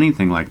need to do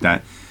anything like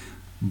that.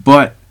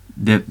 But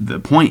the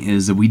point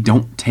is that we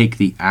don't take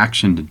the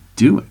action to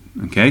do it,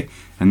 okay?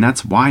 And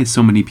that's why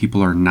so many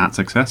people are not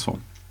successful.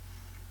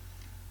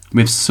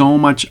 We have so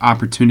much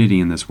opportunity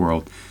in this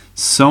world,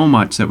 so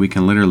much that we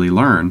can literally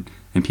learn,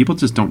 and people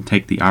just don't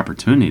take the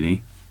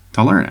opportunity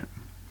to learn it,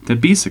 to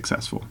be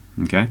successful,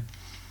 okay?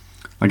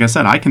 Like I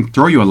said, I can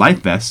throw you a life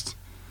vest,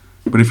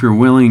 but if you're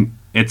willing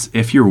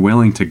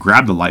to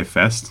grab the life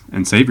vest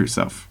and save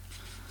yourself.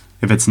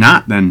 If it's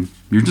not, then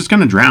you're just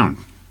going to drown,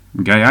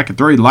 okay? I could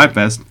throw you the life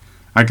vest,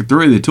 I could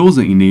throw you the tools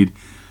that you need,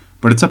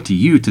 but it's up to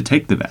you to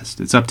take the vest.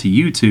 It's up to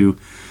you to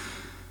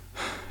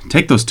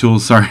take those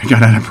tools. Sorry, I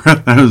got out of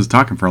breath. I was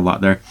talking for a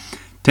lot there.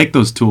 take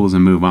those tools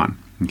and move on.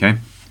 Okay.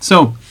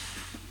 So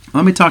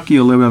let me talk to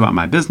you a little bit about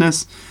my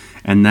business,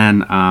 and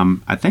then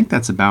I think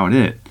that's about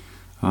it.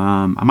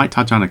 I might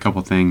touch on a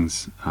couple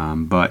things,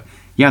 but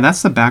yeah,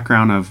 that's the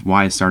background of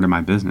why I started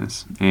my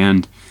business.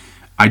 And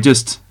I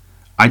just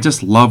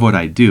love what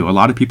I do. A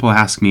lot of people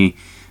ask me,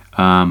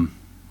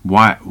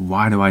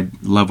 why do I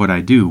love what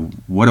I do?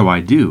 What do I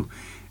do?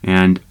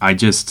 And I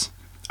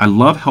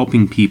love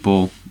helping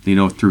people,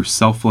 through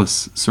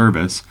selfless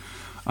service.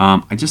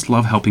 I just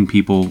love helping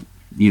people,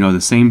 the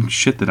same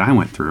shit that I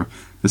went through,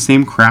 the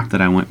same crap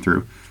that I went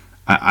through.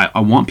 I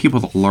want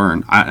people to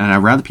learn, and I'd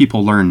rather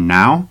people learn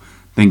now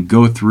than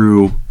go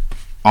through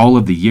all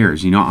of the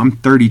years. I'm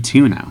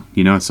 32 now,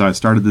 so I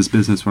started this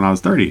business when I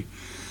was 30.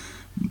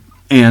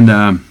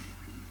 And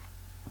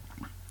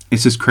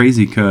it's just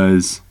crazy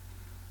because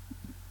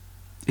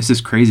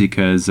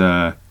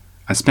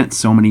I spent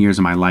so many years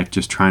of my life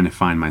just trying to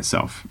find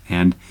myself.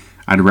 And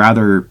I'd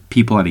rather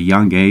people at a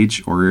young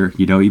age, or,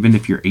 even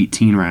if you're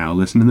 18 right now,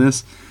 listen to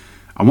this,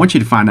 I want you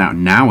to find out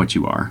now what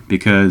you are,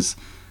 because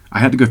I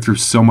had to go through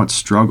so much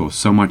struggle,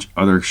 so much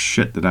other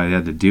shit that I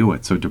had to deal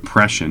with. So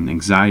depression,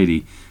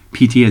 anxiety,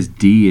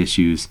 PTSD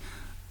issues,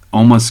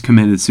 almost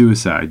committed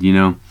suicide,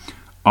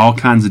 all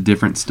kinds of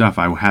different stuff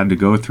I had to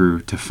go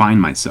through to find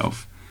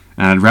myself.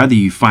 And I'd rather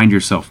you find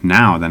yourself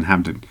now than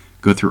have to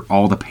go through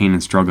all the pain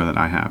and struggle that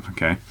I have,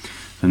 okay?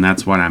 And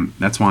that's why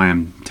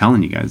I'm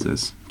telling you guys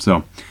this.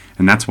 So,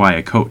 and that's why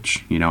I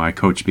coach. I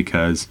coach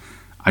because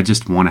I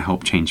just want to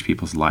help change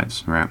people's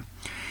lives, right?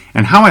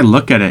 And how I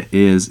look at it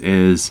is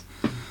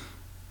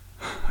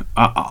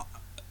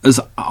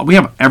we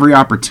have every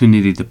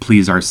opportunity to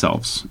please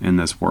ourselves in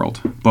this world.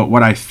 But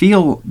what I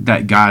feel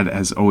that God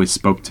has always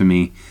spoke to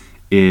me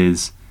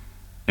is,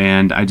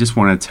 and I just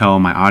want to tell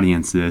my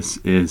audience this,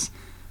 is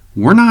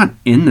we're not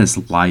in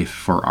this life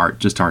for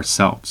just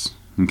ourselves,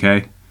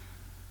 okay?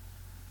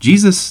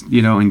 Jesus,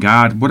 and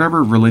God,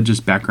 whatever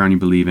religious background you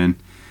believe in,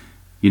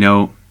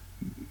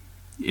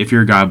 if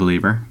you're a God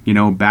believer,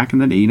 back in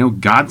the day,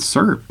 God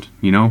served,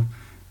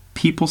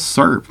 people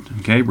served,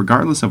 okay?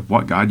 Regardless of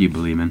what God you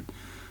believe in.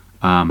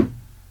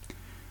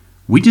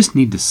 We just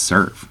need to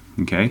serve,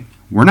 okay?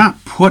 We're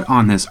not put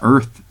on this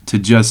earth to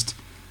just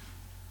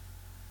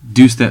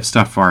do that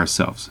stuff for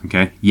ourselves,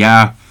 okay?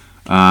 Yeah,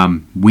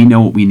 we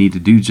know what we need to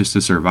do just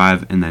to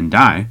survive and then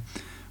die,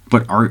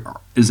 but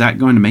is that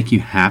going to make you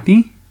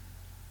happy?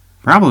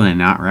 Probably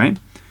not, right?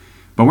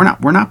 But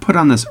we're not put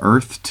on this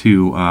earth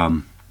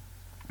to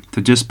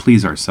just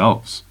please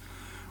ourselves.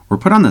 We're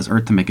put on this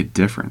earth to make a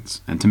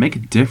difference, and to make a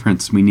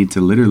difference, we need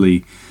to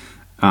literally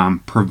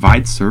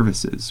provide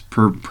services,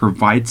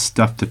 provide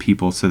stuff to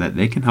people so that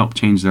they can help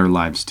change their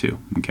lives too.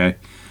 Okay,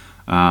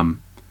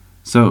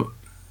 so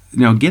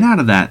get out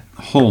of that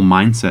whole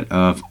mindset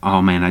of,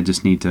 oh man, I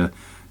just need to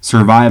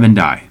survive and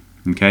die.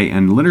 Okay,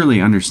 and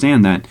literally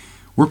understand that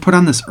we're put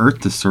on this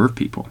earth to serve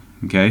people.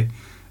 Okay,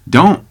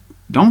 don't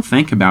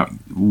think about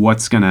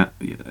what's gonna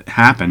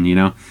happen.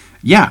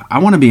 Yeah, I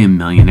want to be a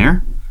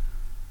millionaire,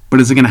 but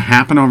is it gonna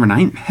happen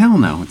overnight? Hell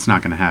no, it's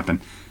not gonna happen.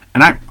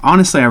 And I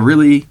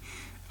really.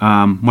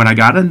 When I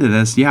got into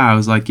this, I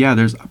was like,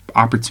 there's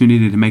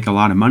opportunity to make a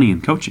lot of money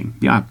in coaching.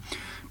 Yeah.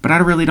 But I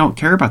really don't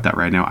care about that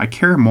right now. I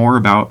care more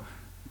about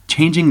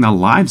changing the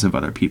lives of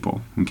other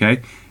people.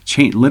 Okay.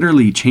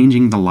 Literally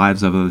changing the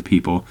lives of other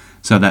people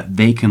so that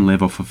they can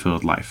live a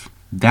fulfilled life.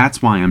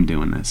 That's why I'm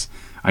doing this.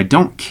 I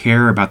don't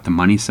care about the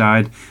money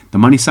side. The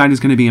money side is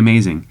going to be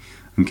amazing.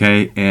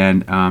 Okay.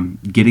 And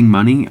getting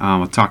money,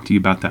 I'll talk to you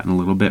about that in a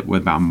little bit,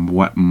 about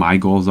what my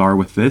goals are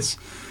with this.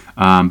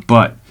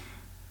 But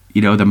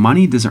the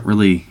money doesn't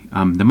really,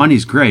 the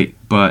money's great,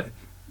 but,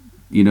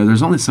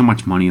 there's only so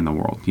much money in the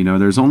world.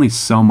 There's only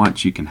so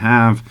much you can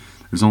have.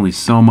 There's only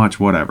so much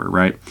whatever,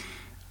 right?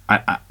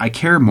 I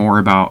care more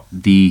about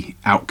the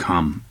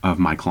outcome of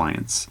my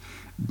clients,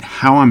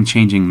 how I'm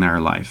changing their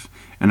life.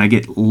 And I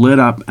get lit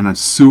up and I'm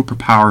super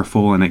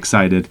powerful and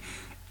excited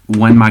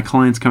when my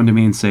clients come to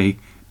me and say,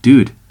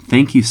 dude,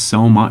 thank you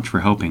so much for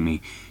helping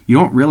me. You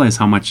don't realize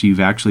how much you've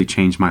actually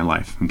changed my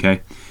life,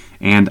 okay?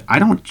 And I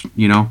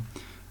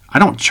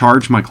don't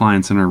charge my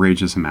clients an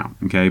outrageous amount,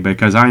 okay?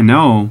 Because I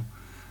know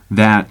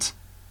that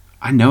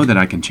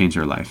I can change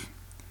their life.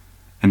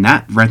 And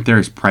that right there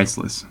is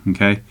priceless,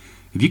 okay?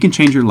 If you can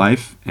change your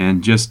life,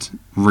 and just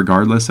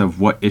regardless of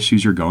what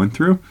issues you're going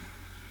through,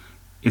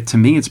 to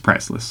me, it's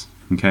priceless,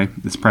 okay?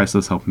 It's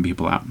priceless helping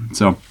people out.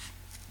 So, all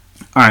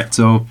right,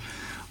 so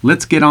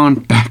let's get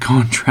back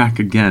on track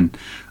again.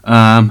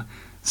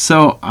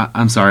 So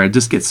I'm sorry, I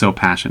just get so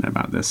passionate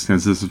about this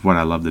because this is what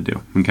I love to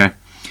do, okay?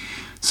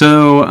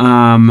 So,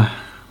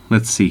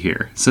 let's see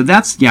here. So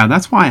that's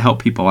why I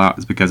help people out,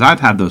 is because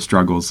I've had those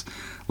struggles,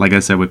 like I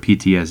said, with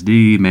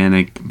PTSD,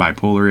 manic,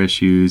 bipolar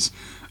issues,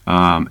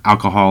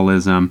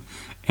 alcoholism,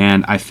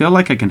 and I feel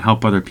like I can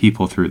help other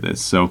people through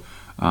this. So,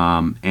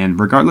 and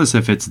regardless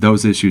if it's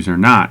those issues or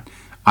not,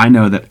 I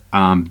know that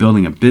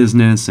building a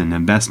business and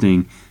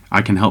investing,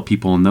 I can help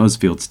people in those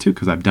fields too,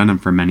 because I've done them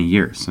for many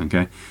years,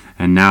 okay?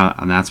 And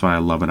that's why I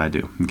love what I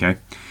do, okay?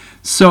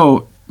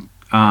 So,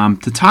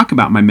 to talk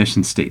about my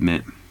mission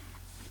statement,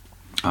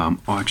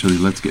 Actually,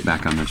 let's get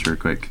back on this real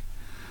quick.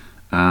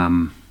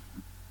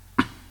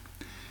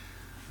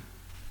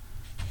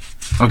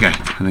 Okay,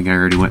 I think I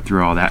already went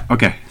through all that.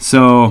 Okay,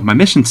 so my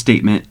mission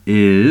statement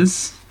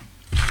is,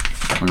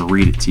 I'm going to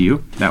read it to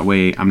you. That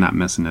way I'm not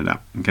messing it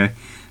up, okay?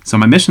 So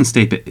my mission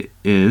statement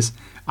is,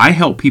 I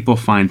help people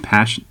find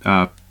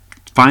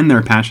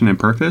their passion and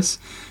purpose,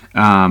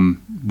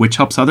 which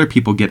helps other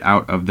people get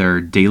out of their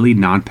daily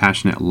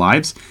non-passionate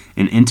lives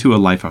and into a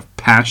life of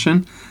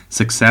passion,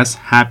 success,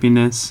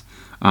 happiness,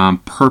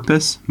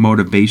 purpose,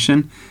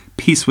 motivation,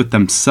 peace with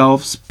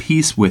themselves,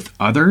 peace with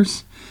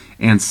others,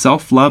 and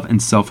self-love and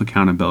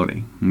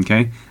self-accountability,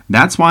 okay?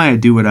 That's why I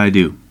do what I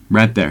do,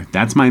 right there.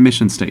 That's my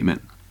mission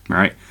statement, all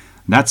right?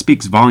 That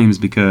speaks volumes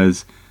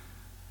because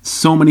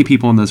so many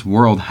people in this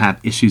world have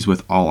issues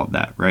with all of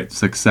that, right?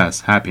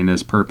 Success,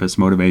 happiness, purpose,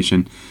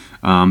 motivation,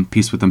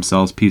 peace with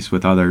themselves, peace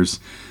with others,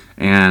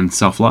 and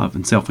self-love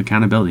and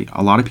self-accountability.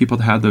 A lot of people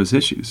have those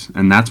issues,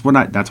 and that's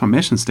my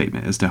mission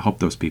statement is to help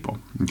those people,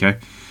 okay?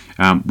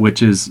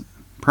 Which is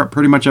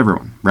pretty much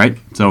everyone, right?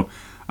 So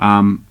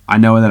I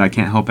know that I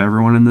can't help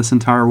everyone in this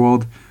entire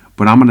world,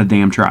 but I'm going to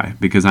damn try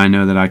because I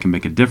know that I can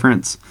make a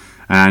difference,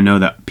 and I know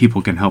that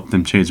people can help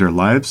them change their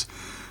lives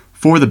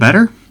for the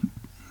better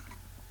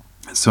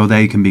so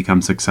they can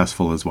become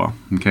successful as well,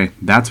 okay?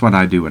 That's what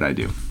I do.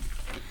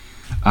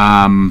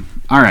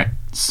 All right,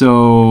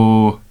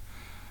 so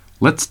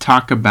let's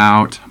talk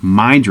about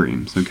my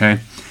dreams, okay?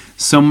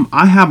 So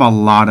I have a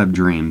lot of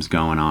dreams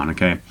going on,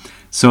 okay?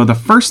 So the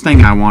first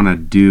thing I want to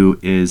do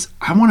is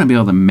I want to be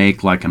able to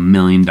make like $1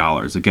 million,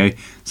 okay?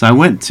 So I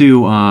went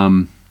to,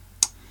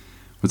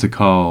 what's it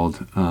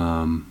called?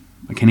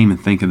 I can't even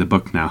think of the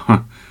book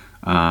now.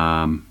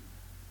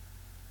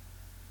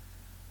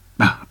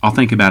 I'll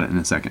think about it in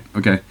a second,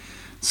 okay?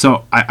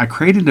 So I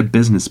created a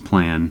business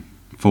plan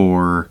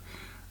for,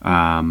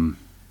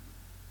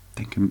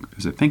 Think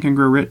and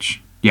Grow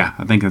Rich? Yeah,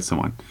 I think that's the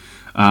one.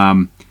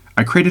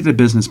 I created a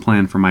business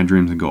plan for my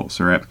dreams and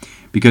goals, all right?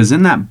 Because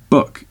in that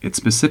book, it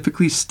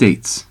specifically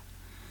states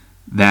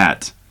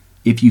that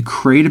if you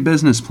create a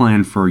business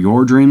plan for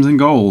your dreams and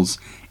goals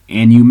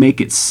and you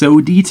make it so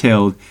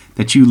detailed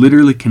that you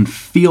literally can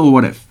feel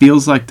what it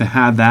feels like to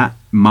have that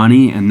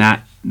money and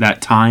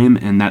that time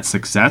and that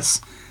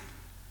success,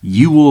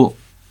 you will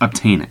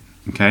obtain it,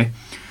 okay?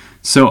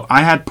 So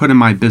I had put in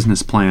my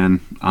business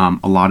plan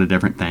a lot of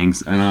different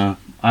things, and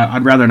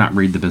I'd rather not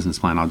read the business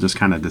plan. I'll just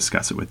kind of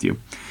discuss it with you.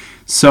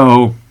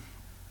 So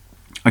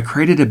I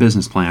created a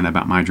business plan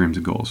about my dreams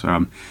and goals.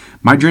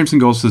 My dreams and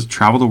goals is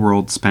travel the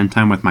world, spend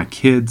time with my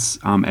kids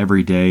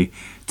every day,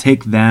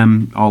 take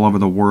them all over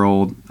the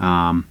world.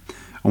 I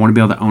want to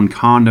be able to own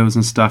condos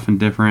and stuff in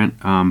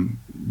different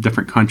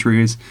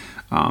countries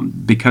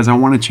because I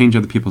want to change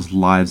other people's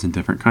lives in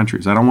different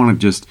countries. I don't want to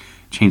just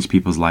change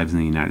people's lives in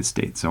the United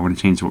States. I want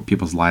to change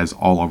people's lives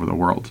all over the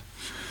world.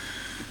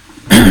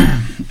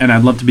 And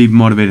I'd love to be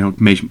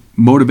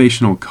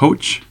motivational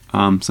coach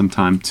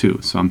sometime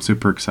too. So I'm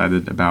super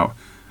excited about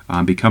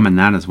becoming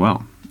that as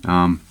well.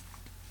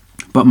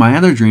 But my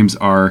other dreams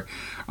are,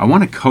 I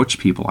want to coach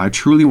people. I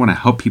truly want to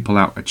help people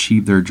out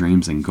achieve their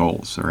dreams and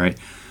goals. All right.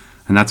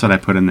 And that's what I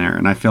put in there.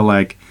 And I feel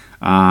like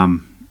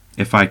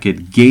if I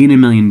could gain $1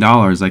 million,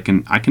 I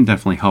can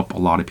definitely help a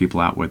lot of people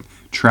out with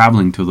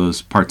traveling to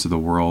those parts of the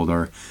world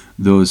or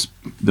those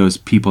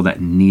people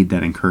that need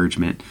that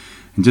encouragement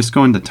and just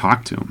going to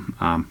talk to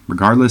them,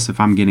 regardless if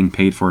I'm getting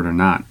paid for it or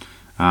not.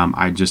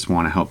 I just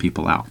want to help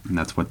people out, and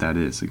that's what that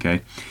is.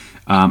 Okay.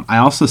 I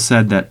also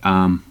said that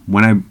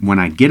when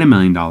I get $1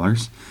 million,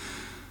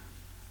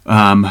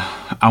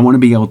 I want to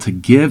be able to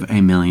give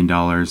 $1 million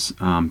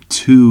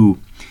to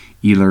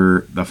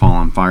either the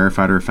Fallen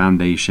Firefighter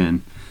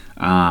Foundation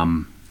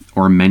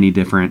or many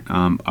different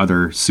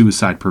other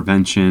suicide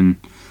prevention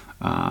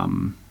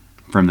from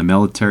the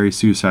military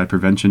suicide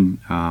prevention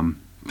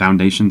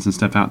foundations and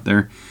stuff out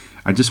there.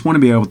 I just want to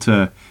be able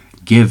to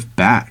give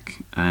back,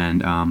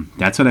 and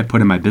that's what I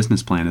put in my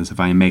business plan. Is if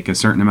I make a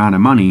certain amount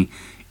of money,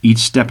 each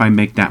step I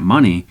make that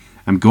money,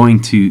 I'm going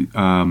to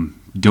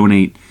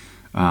donate.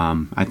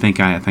 I think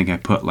I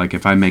put, like,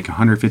 if I make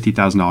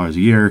 $150,000 a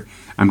year,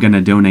 I'm going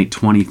to donate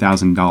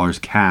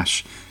 $20,000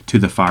 cash to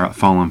the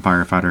Fallen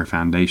Firefighter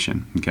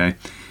Foundation. Okay,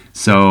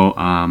 so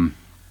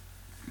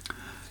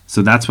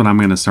that's what I'm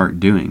going to start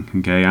doing.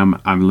 Okay,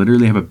 I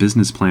literally have a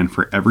business plan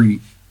for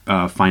every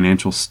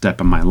financial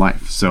step of my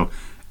life. So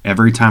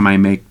every time I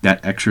make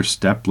that extra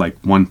step, like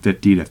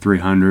 150 to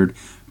 300,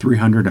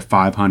 300 to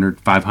 500,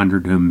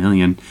 500 to $1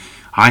 million,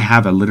 I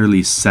have a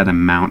literally set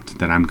amount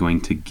that I'm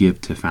going to give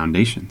to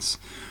foundations,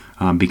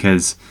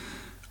 because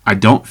I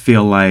don't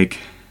feel like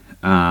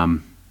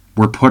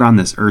we're put on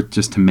this earth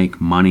just to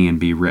make money and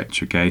be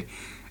rich. Okay,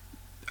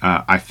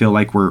 I feel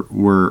like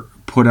we're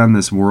put on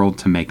this world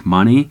to make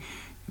money,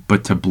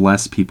 but to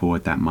bless people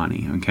with that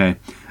money. Okay,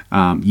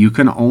 you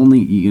can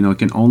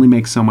only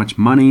make so much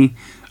money.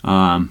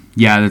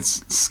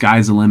 That's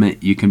sky's the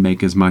limit. You can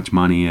make as much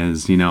money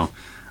as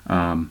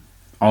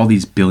all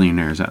these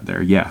billionaires out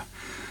there. Yeah.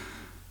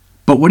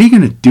 But what are you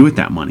going to do with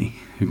that money?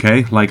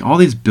 Okay, like all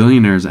these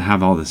billionaires that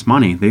have all this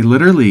money, they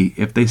literally,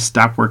 if they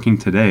stop working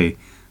today,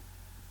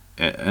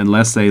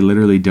 unless they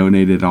literally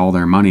donated all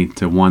their money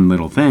to one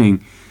little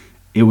thing,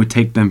 it would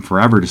take them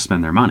forever to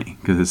spend their money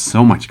because it's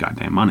so much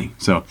goddamn money.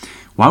 So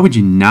why would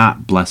you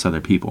not bless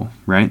other people,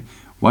 right?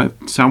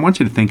 So I want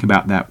you to think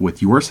about that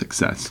with your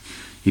success.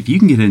 If you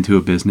can get into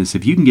a business,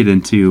 if you can get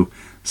into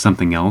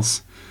something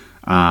else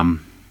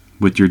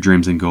with your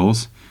dreams and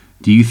goals,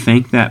 do you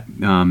think that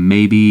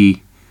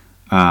maybe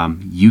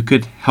you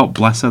could help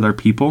bless other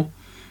people?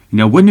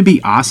 Wouldn't it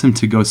be awesome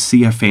to go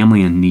see a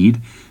family in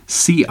need,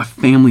 see a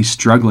family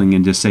struggling,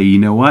 and just say, you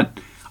know what?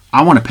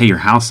 I want to pay your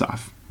house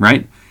off,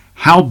 right?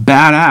 How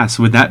badass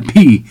would that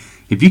be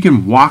if you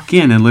can walk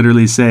in and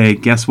literally say,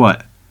 guess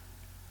what?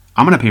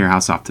 I'm going to pay your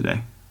house off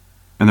today.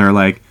 And they're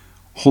like,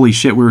 holy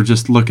shit, we were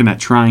just looking at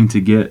trying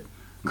to get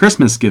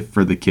Christmas gift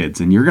for the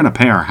kids, and you're going to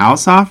pay our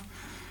house off?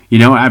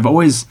 I've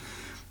always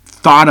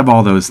thought of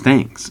all those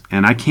things,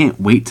 and I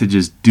can't wait to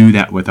just do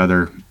that with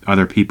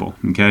other people,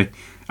 okay?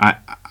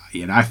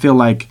 I feel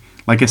like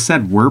I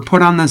said, we're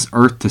put on this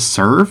earth to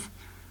serve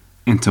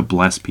and to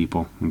bless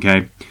people,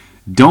 okay?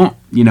 Don't,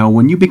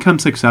 when you become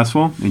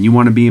successful and you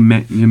want to be a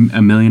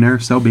millionaire,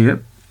 so be it.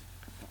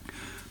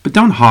 But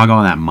don't hog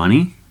all that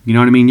money. You know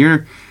what I mean?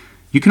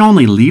 You can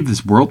only leave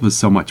this world with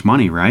so much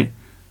money, right?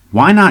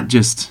 Why not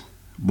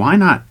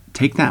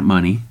take that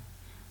money?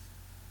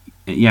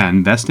 Yeah,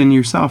 invest in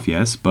yourself,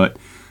 yes, but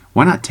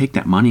why not take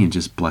that money and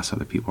just bless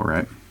other people,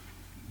 right?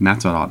 And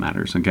that's all that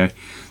matters, okay?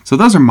 So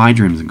those are my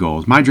dreams and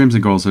goals. My dreams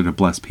and goals are to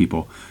bless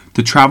people,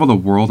 to travel the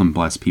world and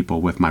bless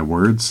people with my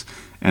words,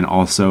 and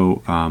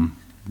also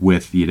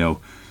with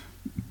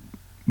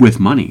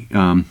money.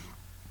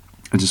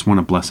 I just want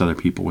to bless other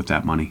people with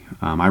that money.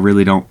 I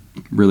really don't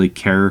really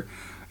care.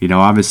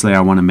 Obviously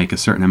I want to make a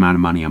certain amount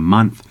of money a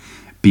month.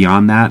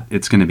 Beyond that,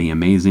 it's going to be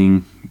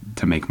amazing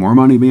to make more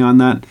money beyond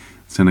that.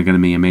 It's going to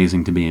be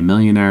amazing to be a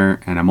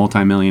millionaire and a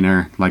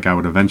multimillionaire like I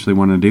would eventually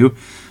want to do.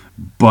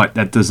 But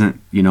that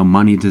doesn't,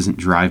 money doesn't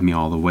drive me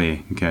all the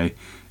way, okay?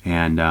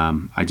 And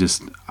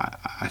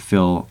I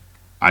feel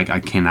I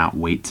cannot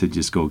wait to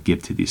just go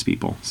give to these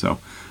people. So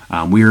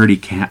we already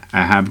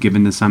I have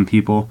given to some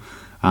people,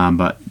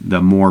 but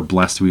the more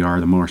blessed we are,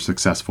 the more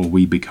successful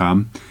we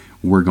become,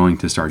 we're going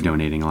to start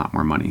donating a lot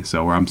more money.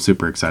 So I'm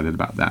super excited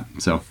about that.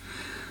 So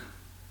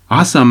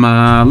awesome.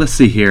 Let's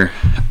see here.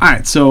 All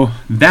right, so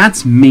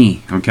that's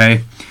me,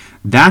 okay?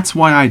 That's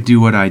why I do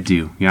what I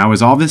do. I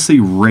was obviously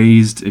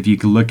raised, if you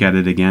can look at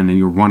it again and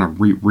you want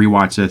to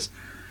rewatch this,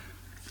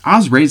 I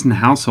was raised in a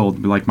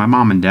household like my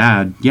mom and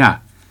dad. Yeah,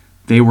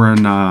 they were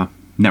in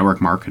network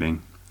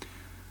marketing.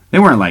 They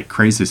weren't like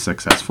crazy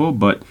successful,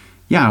 but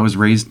yeah, I was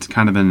raised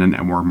kind of in the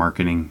network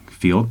marketing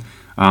field.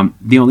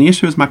 The only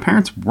issue is my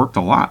parents worked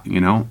a lot,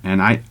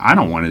 and I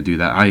don't want to do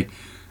that.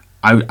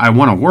 I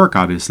want to work,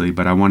 obviously,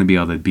 but I want to be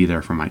able to be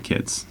there for my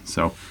kids.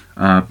 So,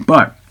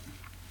 but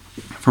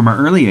from an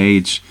early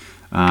age,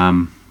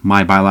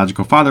 my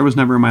biological father was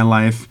never in my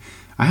life.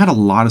 I had a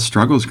lot of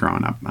struggles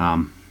growing up.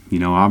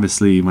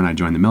 Obviously when I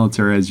joined the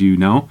military, as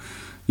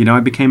I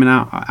became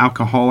an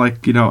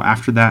alcoholic,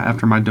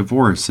 after my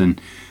divorce, and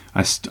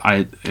I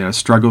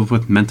struggled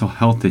with mental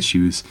health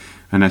issues,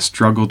 and I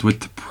struggled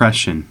with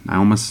depression. I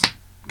almost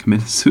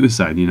committed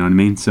suicide, you know what I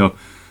mean? So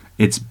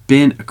it's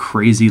been a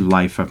crazy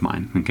life of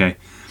mine, okay?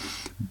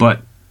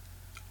 But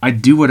I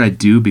do what I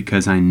do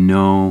because I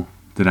know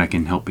that I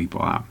can help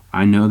people out.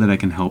 I know that I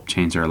can help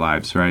change their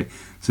lives, right?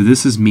 So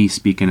this is me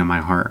speaking in my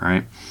heart,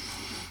 right?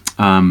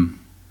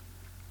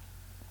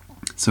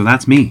 So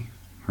that's me,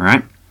 all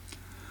right?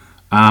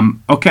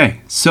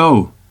 Okay,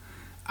 so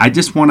I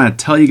just want to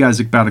tell you guys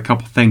about a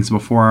couple things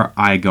before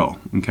I go,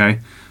 okay?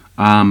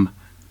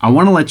 I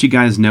want to let you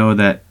guys know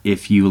that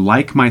if you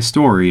like my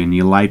story and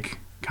you like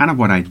kind of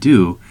what I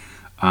do,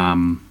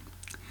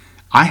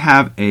 I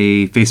have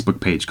a Facebook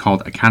page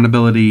called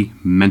Accountability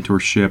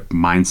Mentorship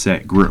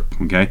Mindset Group,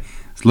 okay?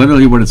 It's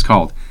literally what it's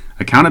called,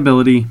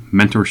 Accountability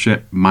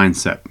Mentorship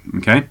Mindset,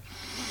 okay?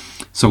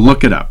 So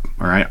look it up,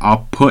 all right?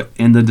 I'll put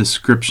in the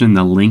description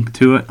the link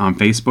to it on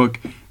Facebook,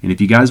 and if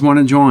you guys want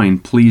to join,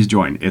 please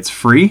join. It's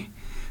free.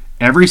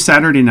 Every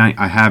Saturday night,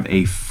 I have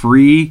a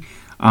free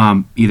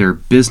either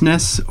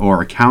business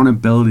or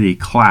accountability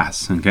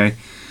class, okay?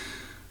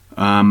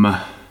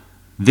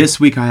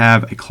 This week I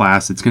have a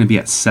class. It's going to be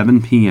at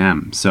 7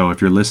 p.m. So if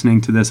you're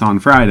listening to this on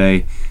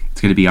Friday, it's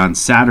going to be on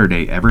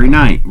Saturday every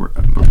night.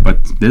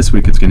 But this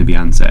week it's going to be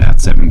at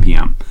 7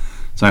 p.m.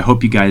 So I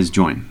hope you guys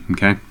join,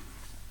 okay?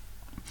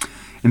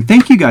 And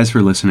thank you guys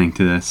for listening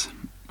to this,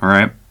 all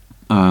right?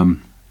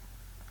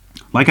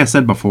 Like I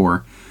said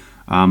before,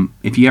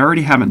 if you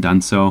already haven't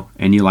done so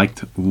and you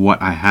liked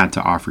what I had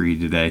to offer you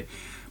today,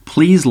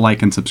 please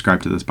like and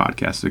subscribe to this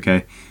podcast,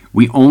 okay?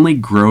 We only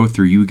grow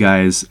through you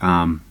guys,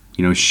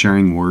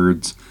 sharing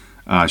words,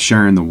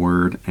 sharing the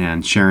word,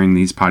 and sharing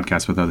these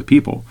podcasts with other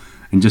people,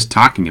 and just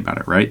talking about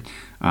it, right?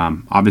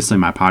 Obviously,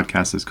 my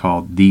podcast is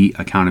called The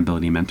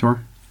Accountability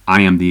Mentor.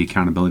 I am the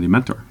accountability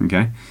mentor,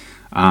 okay?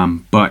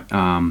 But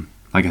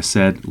Like I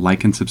said,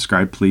 like and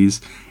subscribe,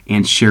 please,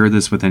 and share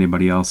this with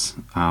anybody else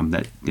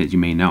that you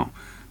may know.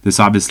 This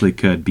obviously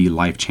could be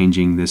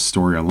life-changing, this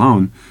story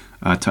alone,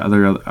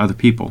 to other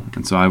people.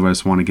 And so I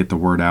just want to get the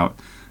word out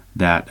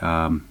that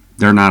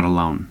they're not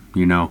alone.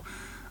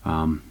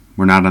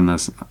 We're not on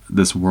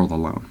this world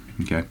alone.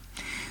 Okay.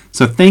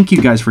 So thank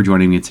you guys for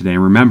joining me today.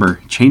 And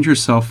remember, change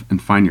yourself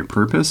and find your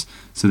purpose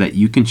so that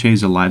you can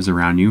change the lives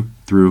around you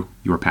through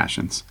your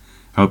passions.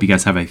 I hope you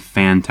guys have a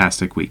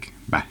fantastic week.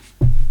 Bye.